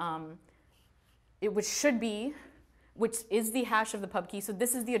which is the hash of the pub key. So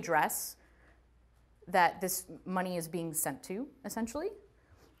this is the address that this money is being sent to, essentially.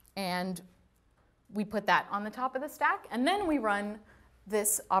 And we put that on the top of the stack, and then we run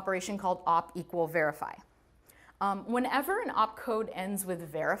this operation called op equal verify. Whenever an opcode ends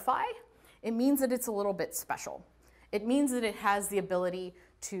with verify, it means that it's a little bit special. It means that it has the ability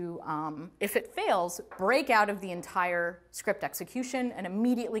to, if it fails, break out of the entire script execution and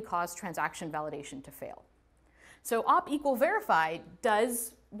immediately cause transaction validation to fail. So op equal verify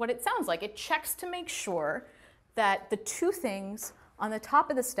does what it sounds like. It checks to make sure that the two things on the top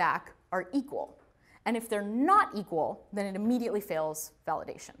of the stack are equal. And if they're not equal, then it immediately fails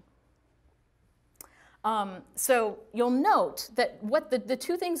validation. So you'll note that what the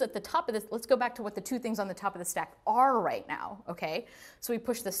two things at the top of this, let's go back to what the two things on the top of the stack are right now, okay? So we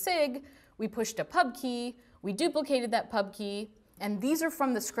pushed the sig, we pushed a pub key, we duplicated that pub key, and these are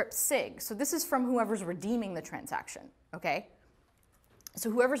from the script sig. So this is from whoever's redeeming the transaction, okay?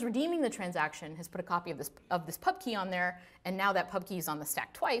 So whoever's redeeming the transaction has put a copy of this pub key on there, and now that pub key is on the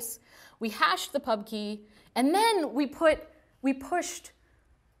stack twice. We hashed the pub key, and then we pushed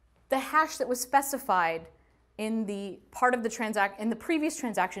the hash that was specified in the part of the previous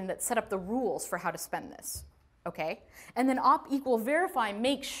transaction that set up the rules for how to spend this, okay? And then op equal verify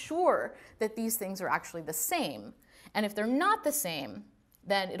makes sure that these things are actually the same. And if they're not the same,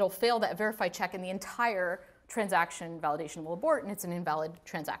 then it'll fail that verify check and the entire transaction validation will abort and it's an invalid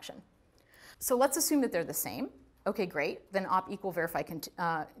transaction. So let's assume that they're the same. Okay, great. Then op equal verify,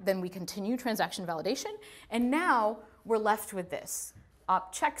 then we continue transaction validation. And now we're left with this.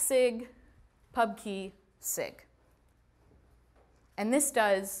 Op check sig, pub key, sig. And this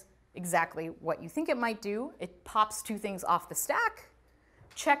does exactly what you think it might do. It pops two things off the stack,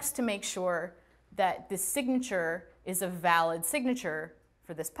 checks to make sure that this signature is a valid signature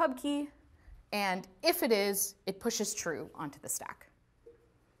for this pub key, and if it is, it pushes true onto the stack.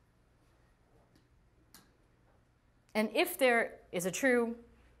 And if there is a true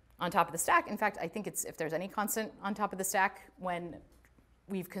on top of the stack, in fact, I think it's if there's any constant on top of the stack when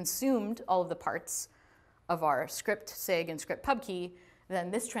we've consumed all of the parts of our script sig and script pub key, then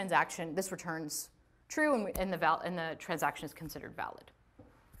this transaction, this returns true, and the transaction is considered valid.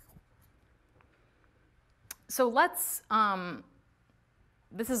 So let's,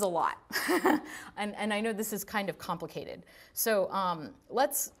 this is a lot, and I know this is kind of complicated. So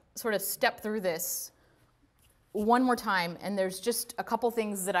let's sort of step through this one more time, and there's just a couple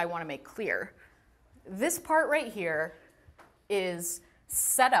things that I want to make clear. This part right here is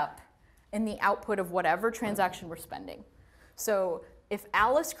set up in the output of whatever transaction we're spending. So if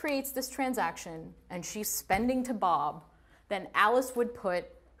Alice creates this transaction and she's spending to Bob, then Alice would put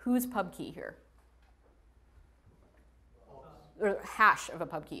whose pub key here? Or hash of a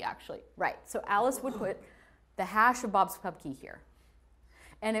pub key, actually. Right, so Alice would put the hash of Bob's pub key here.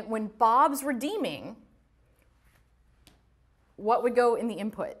 And when Bob's redeeming, what would go in the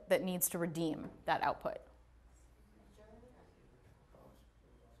input that needs to redeem that output?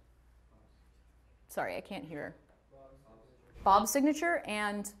 Sorry, I can't hear. Bob's signature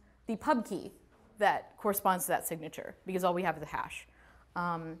and the pub key that corresponds to that signature, because all we have is a hash.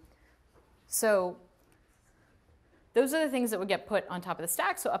 So those are the things that would get put on top of the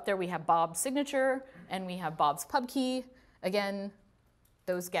stack. So up there we have Bob's signature and we have Bob's pub key. Again,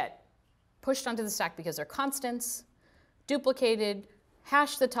 those get pushed onto the stack because they're constants, duplicated,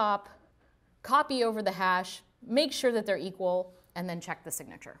 hash the top, copy over the hash, make sure that they're equal, and then check the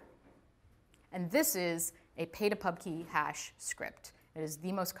signature. And this is a pay-to-pubkey hash script. It is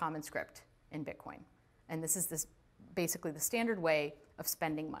the most common script in Bitcoin. And this is basically the standard way of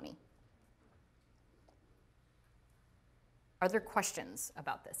spending money. Are there questions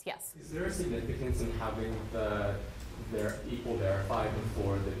about this? Yes? Is there a significance in having their equal verify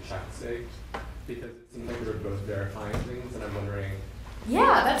before the check sig? Because it seems like they're both verifying things, and I'm wondering.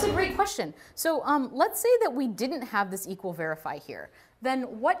 Yeah, that's a great question. So let's say that we didn't have this equal verify here.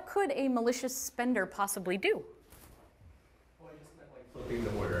 Then what could a malicious spender possibly do? Well, I just meant like flipping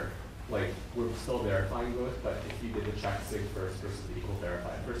the order. Like, we're still verifying both, but if you did the check sig first versus the equal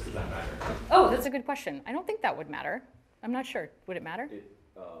verify first, does that matter? Oh, that's a good question. I don't think that would matter. I'm not sure. Would it matter?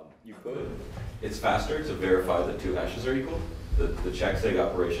 You could. It's faster to verify that two hashes are equal. The check sig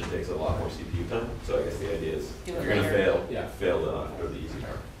operation takes a lot more CPU time. So I guess the idea is if you're going to fail, fail after the easy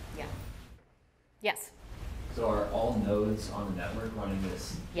part. Yeah. Yes? So are all nodes on the network running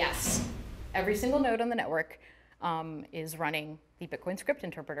this? Yes. Every single node on the network is running the Bitcoin script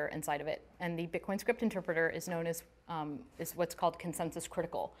interpreter inside of it. And the Bitcoin script interpreter is known as is what's called consensus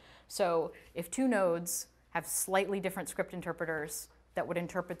critical. So if two nodes have slightly different script interpreters that would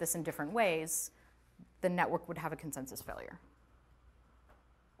interpret this in different ways, the network would have a consensus failure.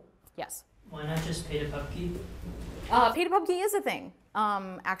 Yes? Why not just pay-to-pubkey? Pay-to-pubkey is a thing,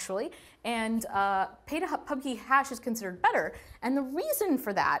 actually. And pay-to-pubkey hash is considered better. And the reason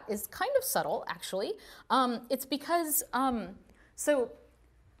for that is kind of subtle, actually. It's because, so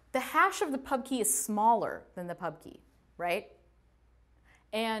the hash of the pub key is smaller than the pub key, right?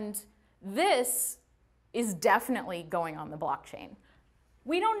 And this is definitely going on the blockchain.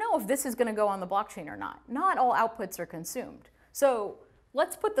 We don't know if this is going to go on the blockchain or not. Not all outputs are consumed. So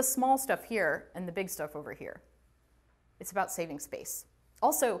let's put the small stuff here and the big stuff over here. It's about saving space.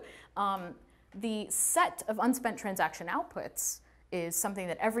 Also, the set of unspent transaction outputs is something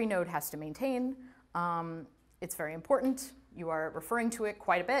that every node has to maintain. It's very important. You are referring to it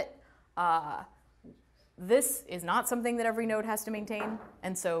quite a bit. This is not something that every node has to maintain,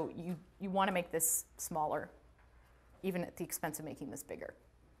 and so you want to make this smaller, even at the expense of making this bigger.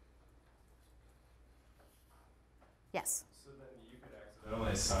 Yes? So then you could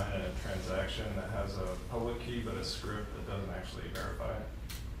accidentally sign a transaction that has a public key but a script that doesn't actually verify it.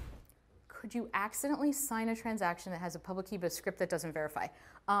 Could you accidentally sign a transaction that has a public key but a script that doesn't verify?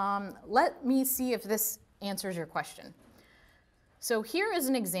 Let me see if this answers your question. So here is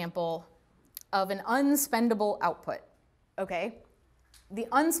an example of an unspendable output, okay? The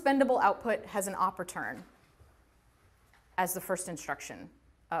unspendable output has an op return as the first instruction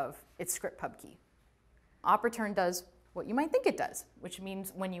of its script pub key. Op return does what you might think it does, which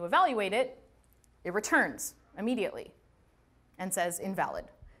means when you evaluate it, it returns immediately and says invalid.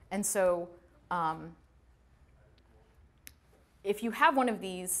 And so if you have one of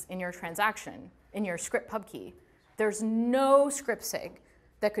these in your transaction, in your script pub key, there's no script sig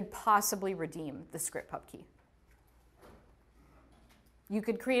that could possibly redeem the script pub key. You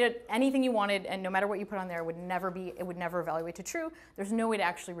could create anything you wanted, and no matter what you put on there, it would never evaluate to true. There's no way to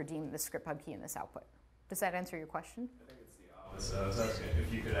actually redeem this script pub key in this output. Does that answer your question? I think it's the opposite. I was asking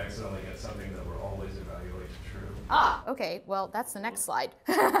if you could accidentally get something that will always evaluate to true. Ah, okay. Well, that's the next slide.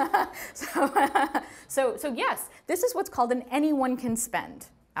 So yes, this is what's called an anyone can spend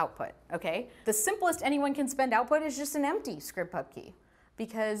output. Okay. The simplest anyone can spend output is just an empty script pub key,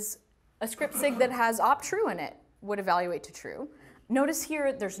 because a script sig that has op true in it would evaluate to true. Notice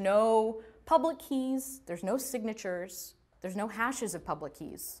here, there's no public keys, there's no signatures, there's no hashes of public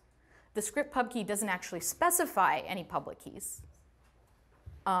keys. The script pub key doesn't actually specify any public keys.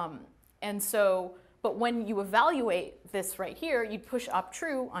 But when you evaluate this right here, you'd push op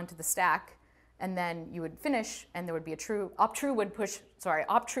true onto the stack, and then you would finish, and there would be a true. Op true would push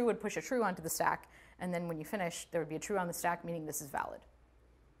a true onto the stack, and then when you finish, there would be a true on the stack, meaning this is valid.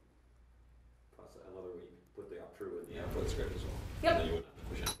 Another way you put the op true in the output script as well. Yep. And then you wouldn't have to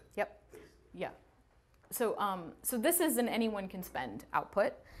push anything. Yep. Yeah. So this is an anyone can spend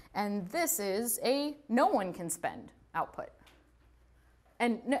output, and this is a no one can spend output.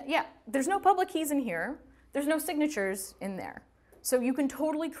 And yeah, there's no public keys in here. There's no signatures in there. So you can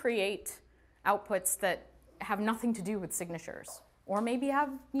totally create outputs that have nothing to do with signatures, or maybe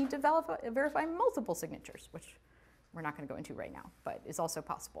need to verify multiple signatures, which we're not going to go into right now, but is also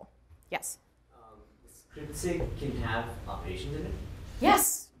possible. Yes? Script sig can have operations in it?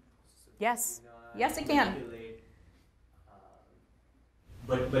 Yes. Yes. Yes, it can.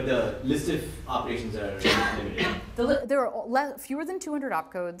 But the list of operations are limited. There are fewer than 200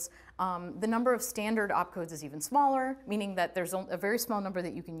 opcodes. The number of standard opcodes is even smaller, meaning that there's a very small number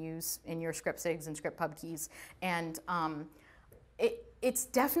that you can use in your script sigs and script pub keys. And it's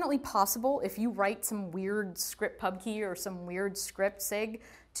definitely possible if you write some weird script pub key or some weird script sig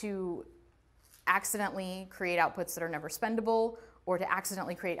to accidentally create outputs that are never spendable, or to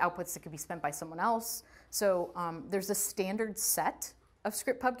accidentally create outputs that could be spent by someone else. So there's a standard set of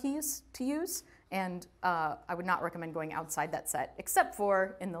script pub keys to use, and I would not recommend going outside that set, except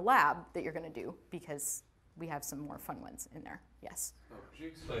for in the lab that you're going to do, because we have some more fun ones in there. Yes? Could you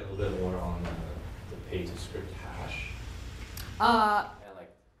explain a little bit more on the pay to script hash? And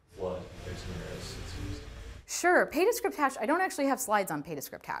like what scenarios it's used? Sure. Pay to script hash, I don't actually have slides on pay to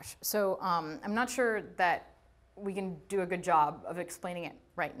script hash, so I'm not sure that we can do a good job of explaining it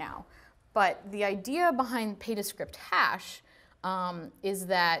right now. But the idea behind pay to script hash is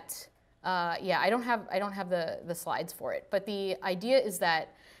that, yeah, I don't have the slides for it, but the idea is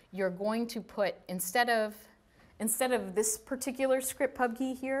that you're going to put, instead of this particular script pub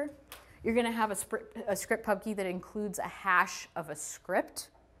key here, you're going to have a script pub key that includes a hash of a script,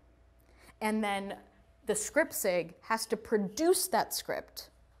 and then the script sig has to produce that script,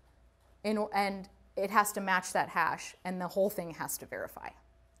 and it has to match that hash, and the whole thing has to verify.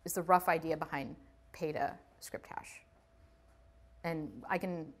 Is the rough idea behind pay to script hash. And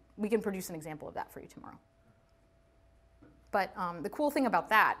we can produce an example of that for you tomorrow. But the cool thing about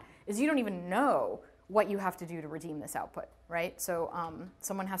that is you don't even know what you have to do to redeem this output, right? So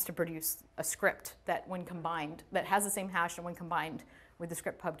someone has to produce a script that, when combined, that has the same hash, and when combined with the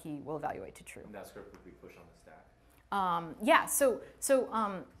script pub key, will evaluate to true. And that script would be pushed on the stack. Yeah. So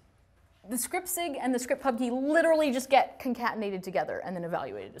the script sig and the script pub key literally just get concatenated together and then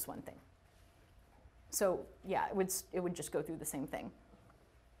evaluated as one thing. So yeah, it would just go through the same thing.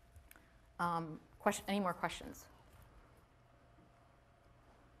 Any more questions?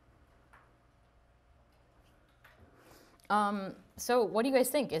 So what do you guys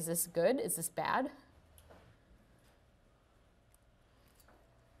think? Is this good? Is this bad?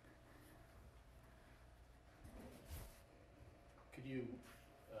 Could you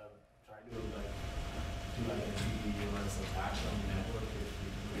try to do like a GPU-less attach on the network if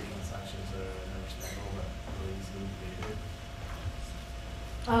the transactions are never spendable but really easily created?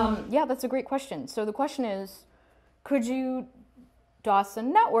 Yeah, that's a great question. So the question is, could you DOS a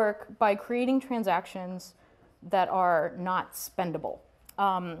network by creating transactions that are not spendable?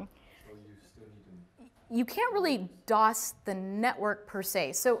 You can't really DOS the network per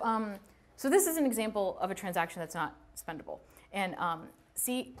se. So, so this is an example of a transaction that's not spendable. And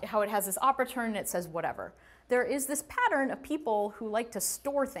see how it has this op return and it says whatever. There is this pattern of people who like to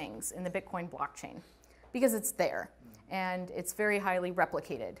store things in the Bitcoin blockchain because it's there and it's very highly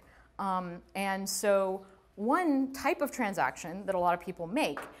replicated. And so one type of transaction that a lot of people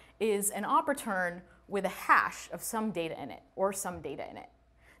make is an op return with a hash of some data in it or some data in it.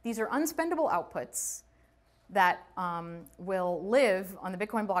 These are unspendable outputs that will live on the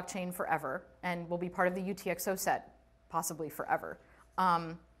Bitcoin blockchain forever and will be part of the UTXO set possibly forever.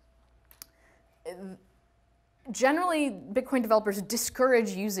 generally, Bitcoin developers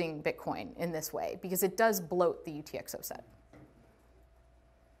discourage using Bitcoin in this way because it does bloat the UTXO set.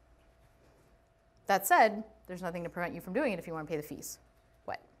 That said, there's nothing to prevent you from doing it if you want to pay the fees.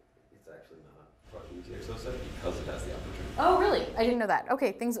 What? It's actually not part of the UTXO set because it has the opportunity. Oh, really? I didn't know that.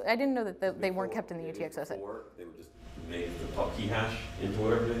 Okay, I didn't know that they weren't kept in the UTXO set. They would just make the pub key hash into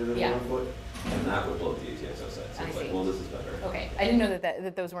whatever data they want to put, and that would bloat the UTXO set. So it's like, well, this is better. Okay, I didn't know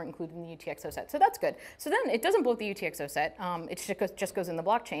that those weren't included in the UTXO set, so that's good. So then it doesn't bloat the UTXO set, it just goes in the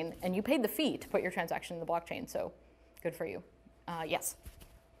blockchain, and you paid the fee to put your transaction in the blockchain, so good for you. Yes?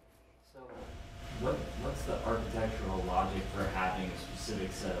 So what's the architectural logic for having a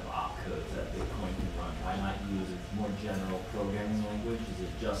specific set of opcodes that Bitcoin can run? Why not use a more general programming language? Is it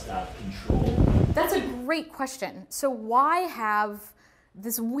just out of control? That's a great question. So why have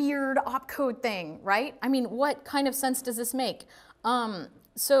this weird opcode thing, right? I mean, what kind of sense does this make?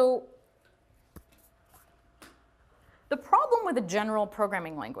 So the problem with a general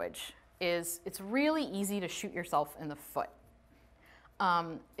programming language is it's really easy to shoot yourself in the foot.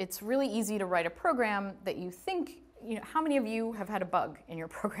 It's really easy to write a program that you think, how many of you have had a bug in your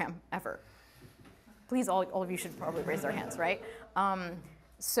program ever? Please, all of you should probably raise their hands, right?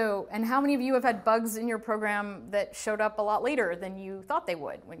 And how many of you have had bugs in your program that showed up a lot later than you thought they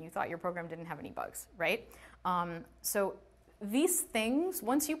would when you thought your program didn't have any bugs, right? So these things,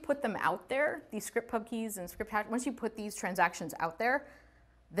 once you put them out there, these script pub keys and script hash, once you put these transactions out there,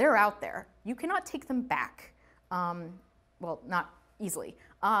 they're out there. You cannot take them back. Well, not easily.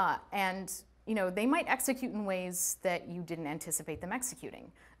 They might execute in ways that you didn't anticipate them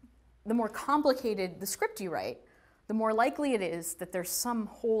executing. The more complicated the script you write, the more likely it is that there's some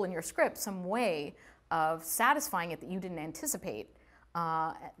hole in your script, some way of satisfying it that you didn't anticipate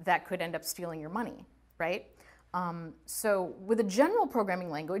that could end up stealing your money, right? So with a general programming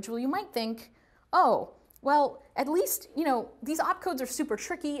language, well, you might think, oh, well, at least, these opcodes are super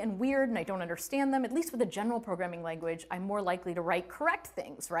tricky and weird and I don't understand them. At least with a general programming language, I'm more likely to write correct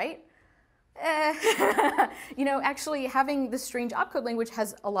things, right? Actually having this strange opcode language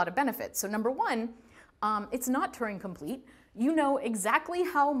has a lot of benefits. So number one, it's not Turing complete. You know exactly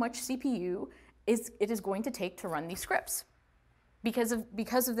how much CPU it is going to take to run these scripts because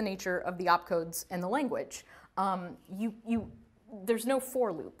of the nature of the opcodes and the language. There's no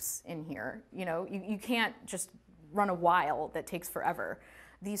for loops in here. You can't just run a while that takes forever.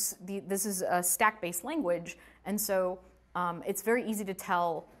 This is a stack-based language, and so it's very easy to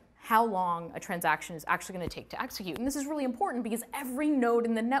tell how long a transaction is actually going to take to execute. And this is really important because every node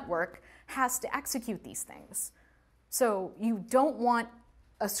in the network has to execute these things. So you don't want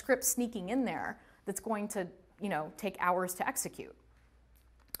a script sneaking in there that's going to take hours to execute.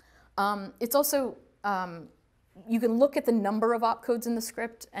 It's also, you can look at the number of opcodes in the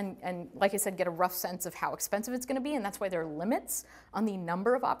script and, like I said, get a rough sense of how expensive it's going to be, and that's why there are limits on the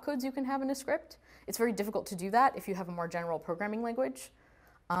number of opcodes you can have in a script. It's very difficult to do that if you have a more general programming language.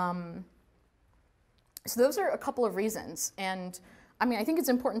 So those are a couple of reasons, and I think it's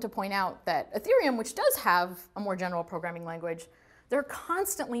important to point out that Ethereum, which does have a more general programming language, there are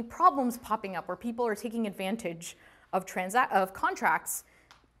constantly problems popping up where people are taking advantage of contracts,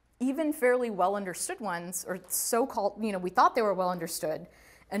 even fairly well understood ones, or so-called, we thought they were well understood,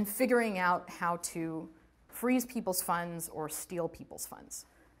 and figuring out how to freeze people's funds or steal people's funds.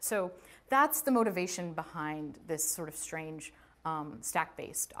 So that's the motivation behind this sort of strange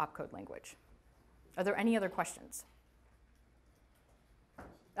stack-based opcode language. Are there any other questions?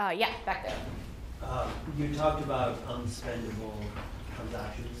 Yeah, back there. You talked about unspendable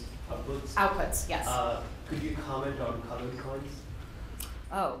transactions, outputs. Outputs, yes. Could you comment on colored coins?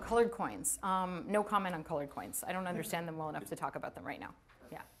 Oh, colored coins. No comment on colored coins. I don't understand them well enough to talk about them right now.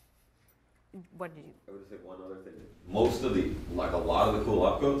 Yeah. What did you? I would say one other thing. Most of a lot of the cool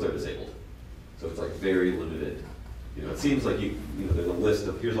opcodes are disabled. So it's like very limited. It seems like there's a list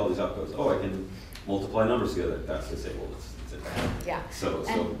of, here's all these opcodes. Oh, I can multiply numbers together. That's disabled. It's invalid. Yeah.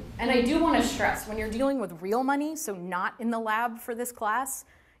 And I do want to stress, when you're dealing with real money, so not in the lab for this class,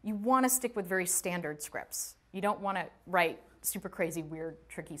 you want to stick with very standard scripts. You don't want to write super crazy, weird,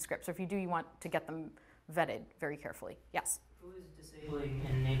 tricky scripts. Or if you do, you want to get them vetted very carefully. Yes? Who is disabling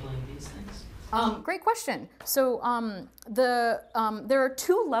and enabling these things? Great question. So there are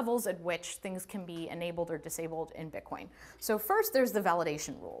two levels at which things can be enabled or disabled in Bitcoin. So first, there's the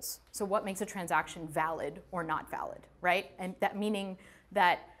validation rules. So what makes a transaction valid or not valid, right? And that meaning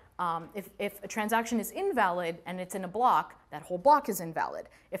that if a transaction is invalid and it's in a block, that whole block is invalid.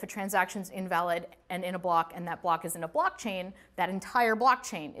 If a transaction is invalid and in a block and that block is in a blockchain, that entire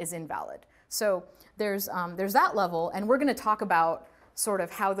blockchain is invalid. So there's that level, and we're going to talk about sort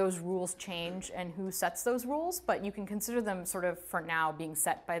of how those rules change and who sets those rules, but you can consider them sort of for now being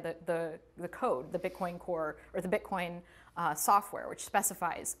set by the code, the Bitcoin core, or the Bitcoin software, which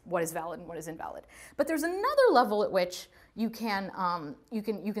specifies what is valid and what is invalid. But there's another level at which you can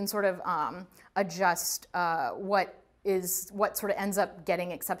sort of adjust what sort of ends up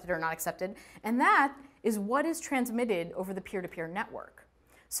getting accepted or not accepted, and that is what is transmitted over the peer-to-peer network.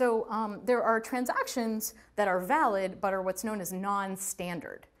 So there are transactions that are valid but are what's known as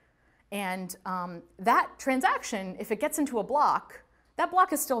non-standard. And that transaction, if it gets into a block, that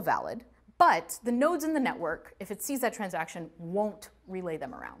block is still valid, but the nodes in the network, if it sees that transaction, won't relay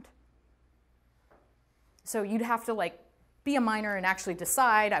them around. So you'd have to like be a miner and actually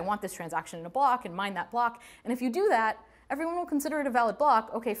decide, I want this transaction in a block, and mine that block. And if you do that, everyone will consider it a valid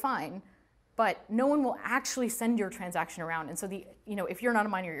block, okay, fine. But no one will actually send your transaction around. And so if you're not a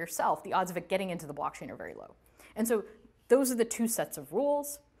miner yourself, the odds of it getting into the blockchain are very low. And so those are the two sets of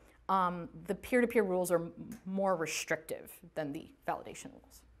rules. The peer-to-peer rules are more restrictive than the validation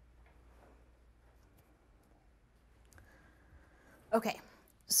rules. Okay,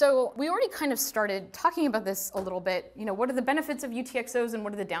 so we already kind of started talking about this a little bit. What are the benefits of UTXOs and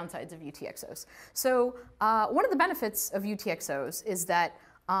what are the downsides of UTXOs? So one of the benefits of UTXOs is that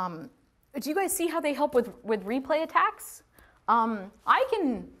do you guys see how they help with replay attacks? I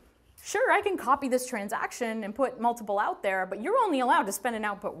can copy this transaction and put multiple out there, but you're only allowed to spend an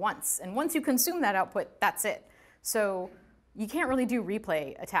output once. And once you consume that output, that's it. So you can't really do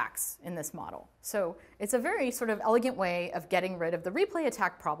replay attacks in this model. So it's a very sort of elegant way of getting rid of the replay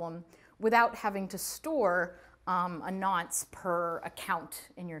attack problem without having to store a nonce per account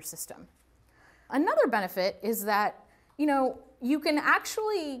in your system. Another benefit is that you can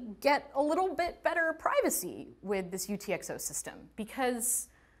actually get a little bit better privacy with this UTXO system because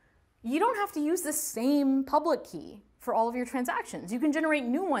you don't have to use the same public key for all of your transactions. You can generate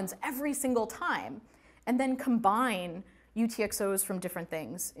new ones every single time and then combine UTXOs from different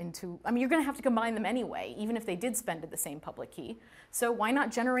things into, you're going to have to combine them anyway, even if they did spend the same public key. So why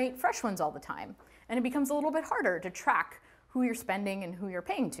not generate fresh ones all the time? And it becomes a little bit harder to track who you're spending and who you're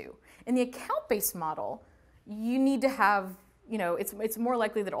paying to. In the account-based model, you need to have, it's more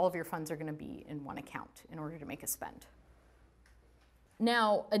likely that all of your funds are going to be in one account in order to make a spend.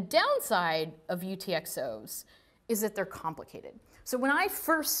 Now, a downside of UTXOs is that they're complicated. So when I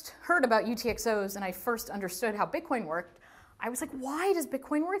first heard about UTXOs and I first understood how Bitcoin worked, I was like, why does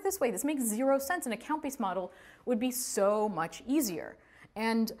Bitcoin work this way? This makes zero sense. An account-based model would be so much easier.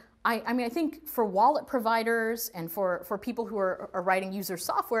 And I think for wallet providers and for people who are writing user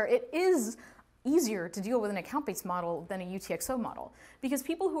software, it is easier to deal with an account-based model than a UTXO model. Because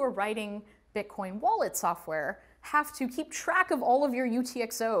people who are writing Bitcoin wallet software have to keep track of all of your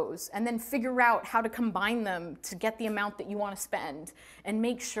UTXOs and then figure out how to combine them to get the amount that you want to spend and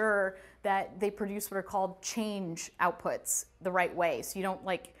make sure that they produce what are called change outputs the right way. So you don't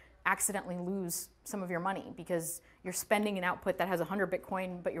accidentally lose some of your money because you're spending an output that has 100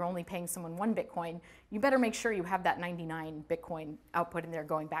 Bitcoin, but you're only paying someone 1 Bitcoin. You better make sure you have that 99 Bitcoin output in there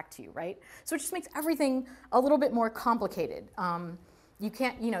going back to you, right? So it just makes everything a little bit more complicated. You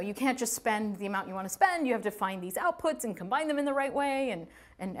can't just spend the amount you want to spend. You have to find these outputs and combine them in the right way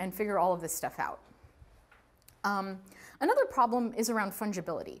and figure all of this stuff out. Another problem is around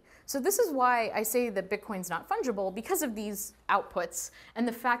fungibility. So this is why I say that Bitcoin's not fungible, because of these outputs and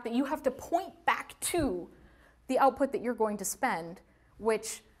the fact that you have to point back to the output that you're going to spend,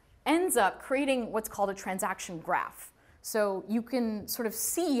 which ends up creating what's called a transaction graph. So you can sort of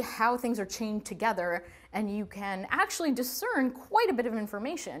see how things are chained together, and you can actually discern quite a bit of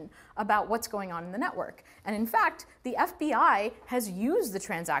information about what's going on in the network. And in fact, the FBI has used the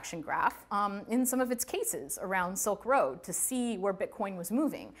transaction graph in some of its cases around Silk Road to see where Bitcoin was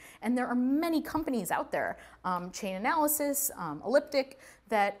moving. And there are many companies out there, Chain Analysis, Elliptic,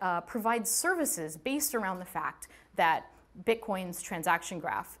 that provide services based around the fact that Bitcoin's transaction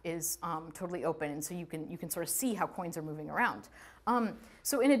graph is totally open, and so you can sort of see how coins are moving around.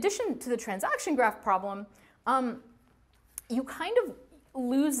 So in addition to the transaction graph problem, you kind of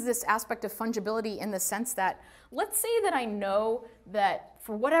lose this aspect of fungibility in the sense that, let's say that I know that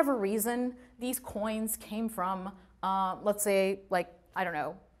for whatever reason, these coins came from, let's say, I don't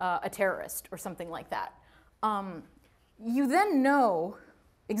know, a terrorist or something like that. You then know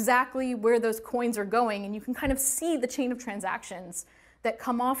exactly where those coins are going, and you can kind of see the chain of transactions that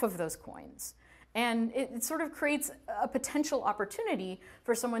come off of those coins. And it sort of creates a potential opportunity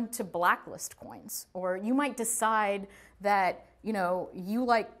for someone to blacklist coins. Or you might decide that you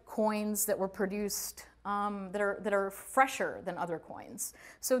like coins that were produced that are fresher than other coins.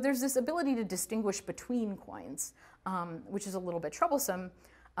 So there's this ability to distinguish between coins, which is a little bit troublesome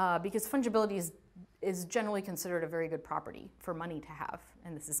because fungibility is generally considered a very good property for money to have,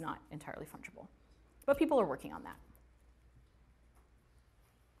 and this is not entirely fungible. But people are working on that.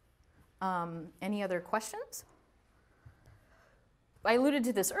 Any other questions? I alluded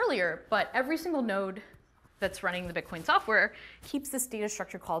to this earlier, but every single node that's running the Bitcoin software keeps this data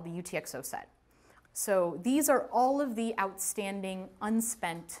structure called the UTXO set. So these are all of the outstanding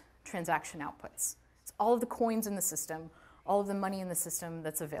unspent transaction outputs. It's all of the coins in the system, all of the money in the system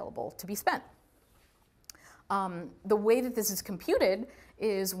that's available to be spent. The way that this is computed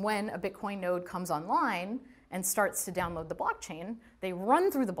is when a Bitcoin node comes online and starts to download the blockchain, they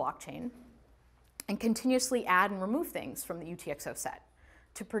run through the blockchain and continuously add and remove things from the UTXO set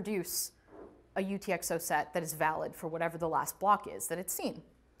to produce a UTXO set that is valid for whatever the last block is that it's seen.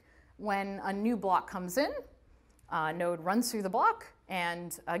 When a new block comes in, a node runs through the block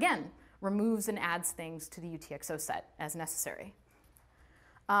and, again, removes and adds things to the UTXO set as necessary.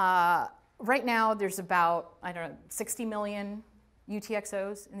 Right now, there's about, 60 million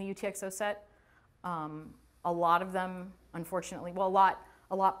UTXOs in the UTXO set. A lot of them, unfortunately, well,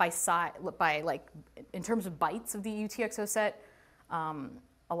 a lot by size, in terms of bytes of the UTXO set,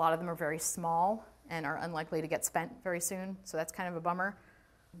 a lot of them are very small and are unlikely to get spent very soon, so that's kind of a bummer.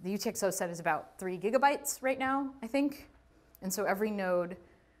 The UTXO set is about 3 gigabytes right now, I think, and so every node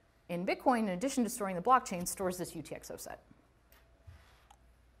in Bitcoin, in addition to storing the blockchain, stores this UTXO set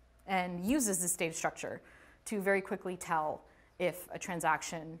and uses this data structure to very quickly tell if a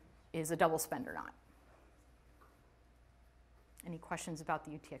transaction is a double spend or not. Any questions about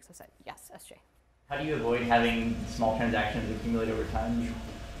the UTXO set? Yes, SJ. How do you avoid having small transactions accumulate over time?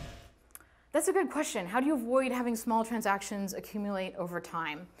 That's a good question. How do you avoid having small transactions accumulate over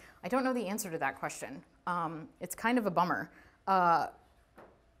time? I don't know the answer to that question. It's kind of a bummer.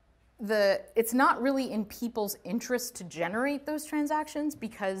 It's not really in people's interest to generate those transactions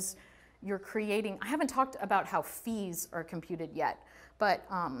because you're creating, I haven't talked about how fees are computed yet, but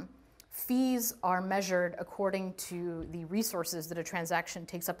fees are measured according to the resources that a transaction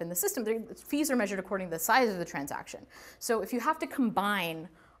takes up in the system. Fees are measured according to the size of the transaction. So if you have to combine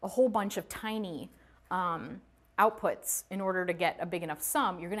a whole bunch of tiny outputs in order to get a big enough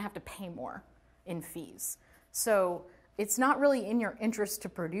sum, you're going to have to pay more in fees. So it's not really in your interest to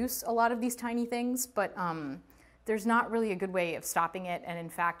produce a lot of these tiny things, but there's not really a good way of stopping it. And in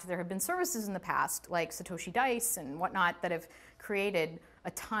fact, there have been services in the past, like Satoshi Dice and whatnot, that have created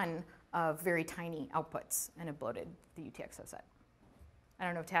a ton of very tiny outputs and have bloated the UTXO set. I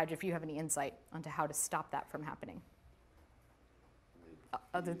don't know, Taj, if you have any insight onto how to stop that from happening.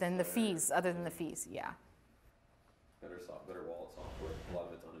 Other than the fees, yeah. Better wallet software, a lot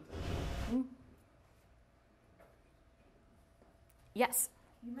of it's unintentional. Yes?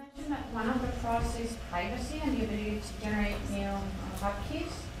 You mentioned that one of the pros is privacy and the ability to generate new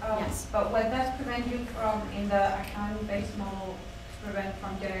hotkeys. Yes. But what does prevent you from, in the account-based model, prevent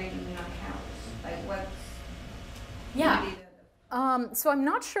from generating new accounts? Like what's Yeah. So I'm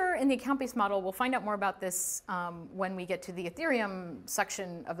not sure in the account-based model, we'll find out more about this when we get to the Ethereum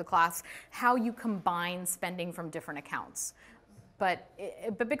section of the class, how you combine spending from different accounts. But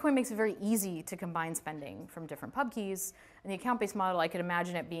Bitcoin makes it very easy to combine spending from different pub keys. In the account-based model, I could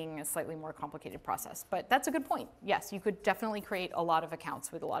imagine it being a slightly more complicated process. But that's a good point. Yes, you could definitely create a lot of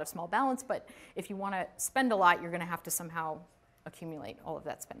accounts with a lot of small balance, but if you want to spend a lot, you're going to have to somehow accumulate all of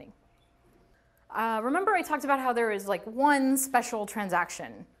that spending. Remember I talked about how there is like one special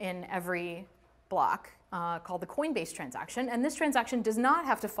transaction in every block called the Coinbase transaction, and this transaction does not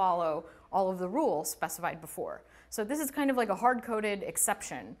have to follow all of the rules specified before. So this is kind of like a hard-coded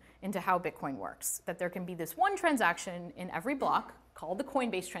exception into how Bitcoin works, that there can be this one transaction in every block called the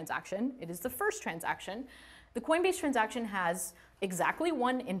Coinbase transaction. It is the first transaction. The Coinbase transaction has exactly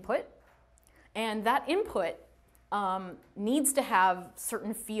one input, and that input needs to have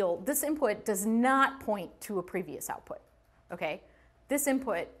certain field. This input does not point to a previous output, okay? This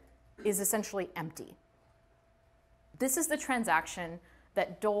input is essentially empty. This is the transaction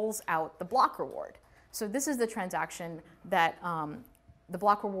that doles out the block reward. So this is the transaction that the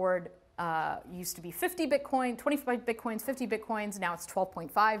block reward used to be 50 Bitcoin, 25 Bitcoins, 50 Bitcoins, now it's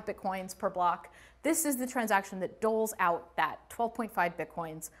 12.5 Bitcoins per block. This is the transaction that doles out that 12.5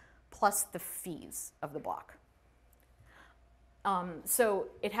 Bitcoins plus the fees of the block. So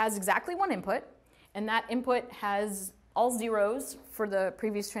it has exactly one input, and that input has all zeros for the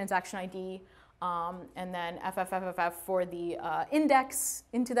previous transaction ID, and then FFFFF for the index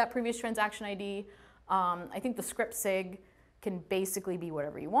into that previous transaction ID. I think the script sig can basically be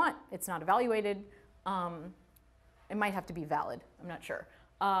whatever you want. It's not evaluated. It might have to be valid, I'm not sure.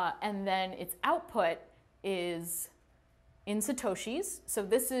 And then its output is in Satoshis. So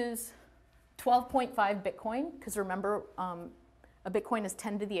this is 12.5 Bitcoin, because remember, a Bitcoin is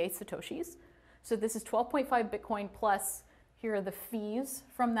 10 to the 8th Satoshis. So this is 12.5 Bitcoin plus, here are the fees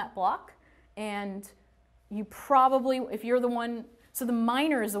from that block. And you probably, if you're the one, so the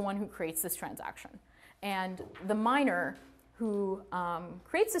miner is the one who creates this transaction. And the miner who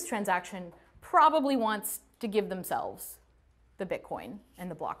creates this transaction probably wants to give themselves the Bitcoin and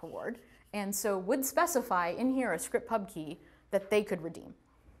the block reward. And so would specify in here a script pub key that they could redeem.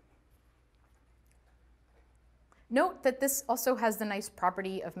 Note that this also has the nice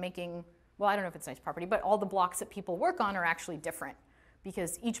property of making, well, I don't know if it's a nice property, but all the blocks that people work on are actually different,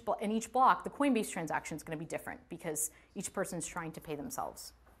 because in each block, the Coinbase transaction is going to be different because each person is trying to pay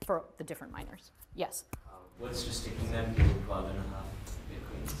themselves for the different miners. Yes? What's restricting them to 12.5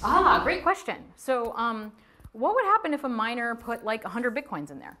 Bitcoins? Ah, great question. So what would happen if a miner put like 100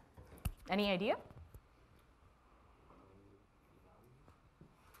 Bitcoins in there? Any idea?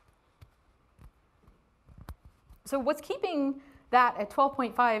 So what's keeping that at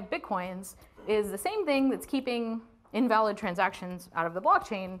 12.5 Bitcoins is the same thing that's keeping invalid transactions out of the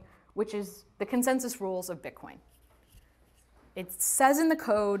blockchain, which is the consensus rules of Bitcoin. It says in the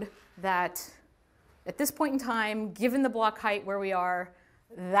code that at this point in time, given the block height where we are,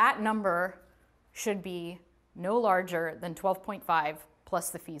 that number should be no larger than 12.5 plus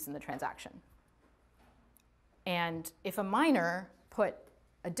the fees in the transaction. And if a miner put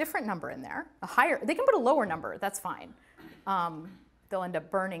a different number in there, a higher, they can put a lower number, that's fine. They'll end up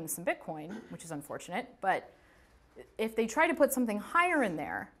burning some Bitcoin, which is unfortunate, but if they try to put something higher in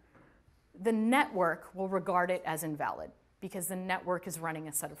there, the network will regard it as invalid because the network is running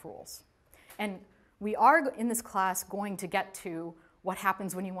a set of rules. And we are, in this class, going to get to what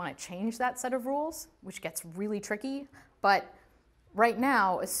happens when you want to change that set of rules, which gets really tricky. But right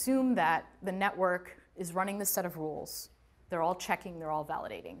now, assume that the network is running this set of rules. They're all checking, they're all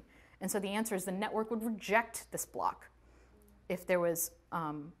validating. And so the answer is the network would reject this block if there was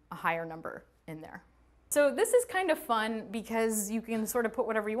a higher number in there. So this is kind of fun because you can sort of put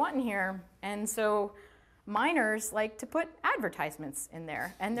whatever you want in here. And so miners like to put advertisements in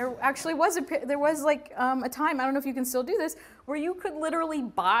there. And there actually was a time, I don't know if you can still do this, where you could literally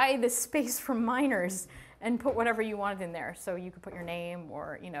buy this space from miners and put whatever you wanted in there. So you could put your name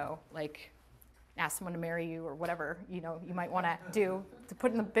or, like ask someone to marry you or whatever, you might want to do to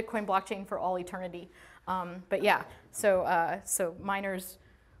put in the Bitcoin blockchain for all eternity. But yeah, so miners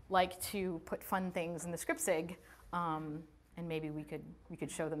like to put fun things in the script sig, and maybe we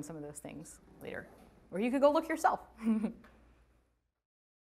could show them some of those things later. Or you could go look yourself.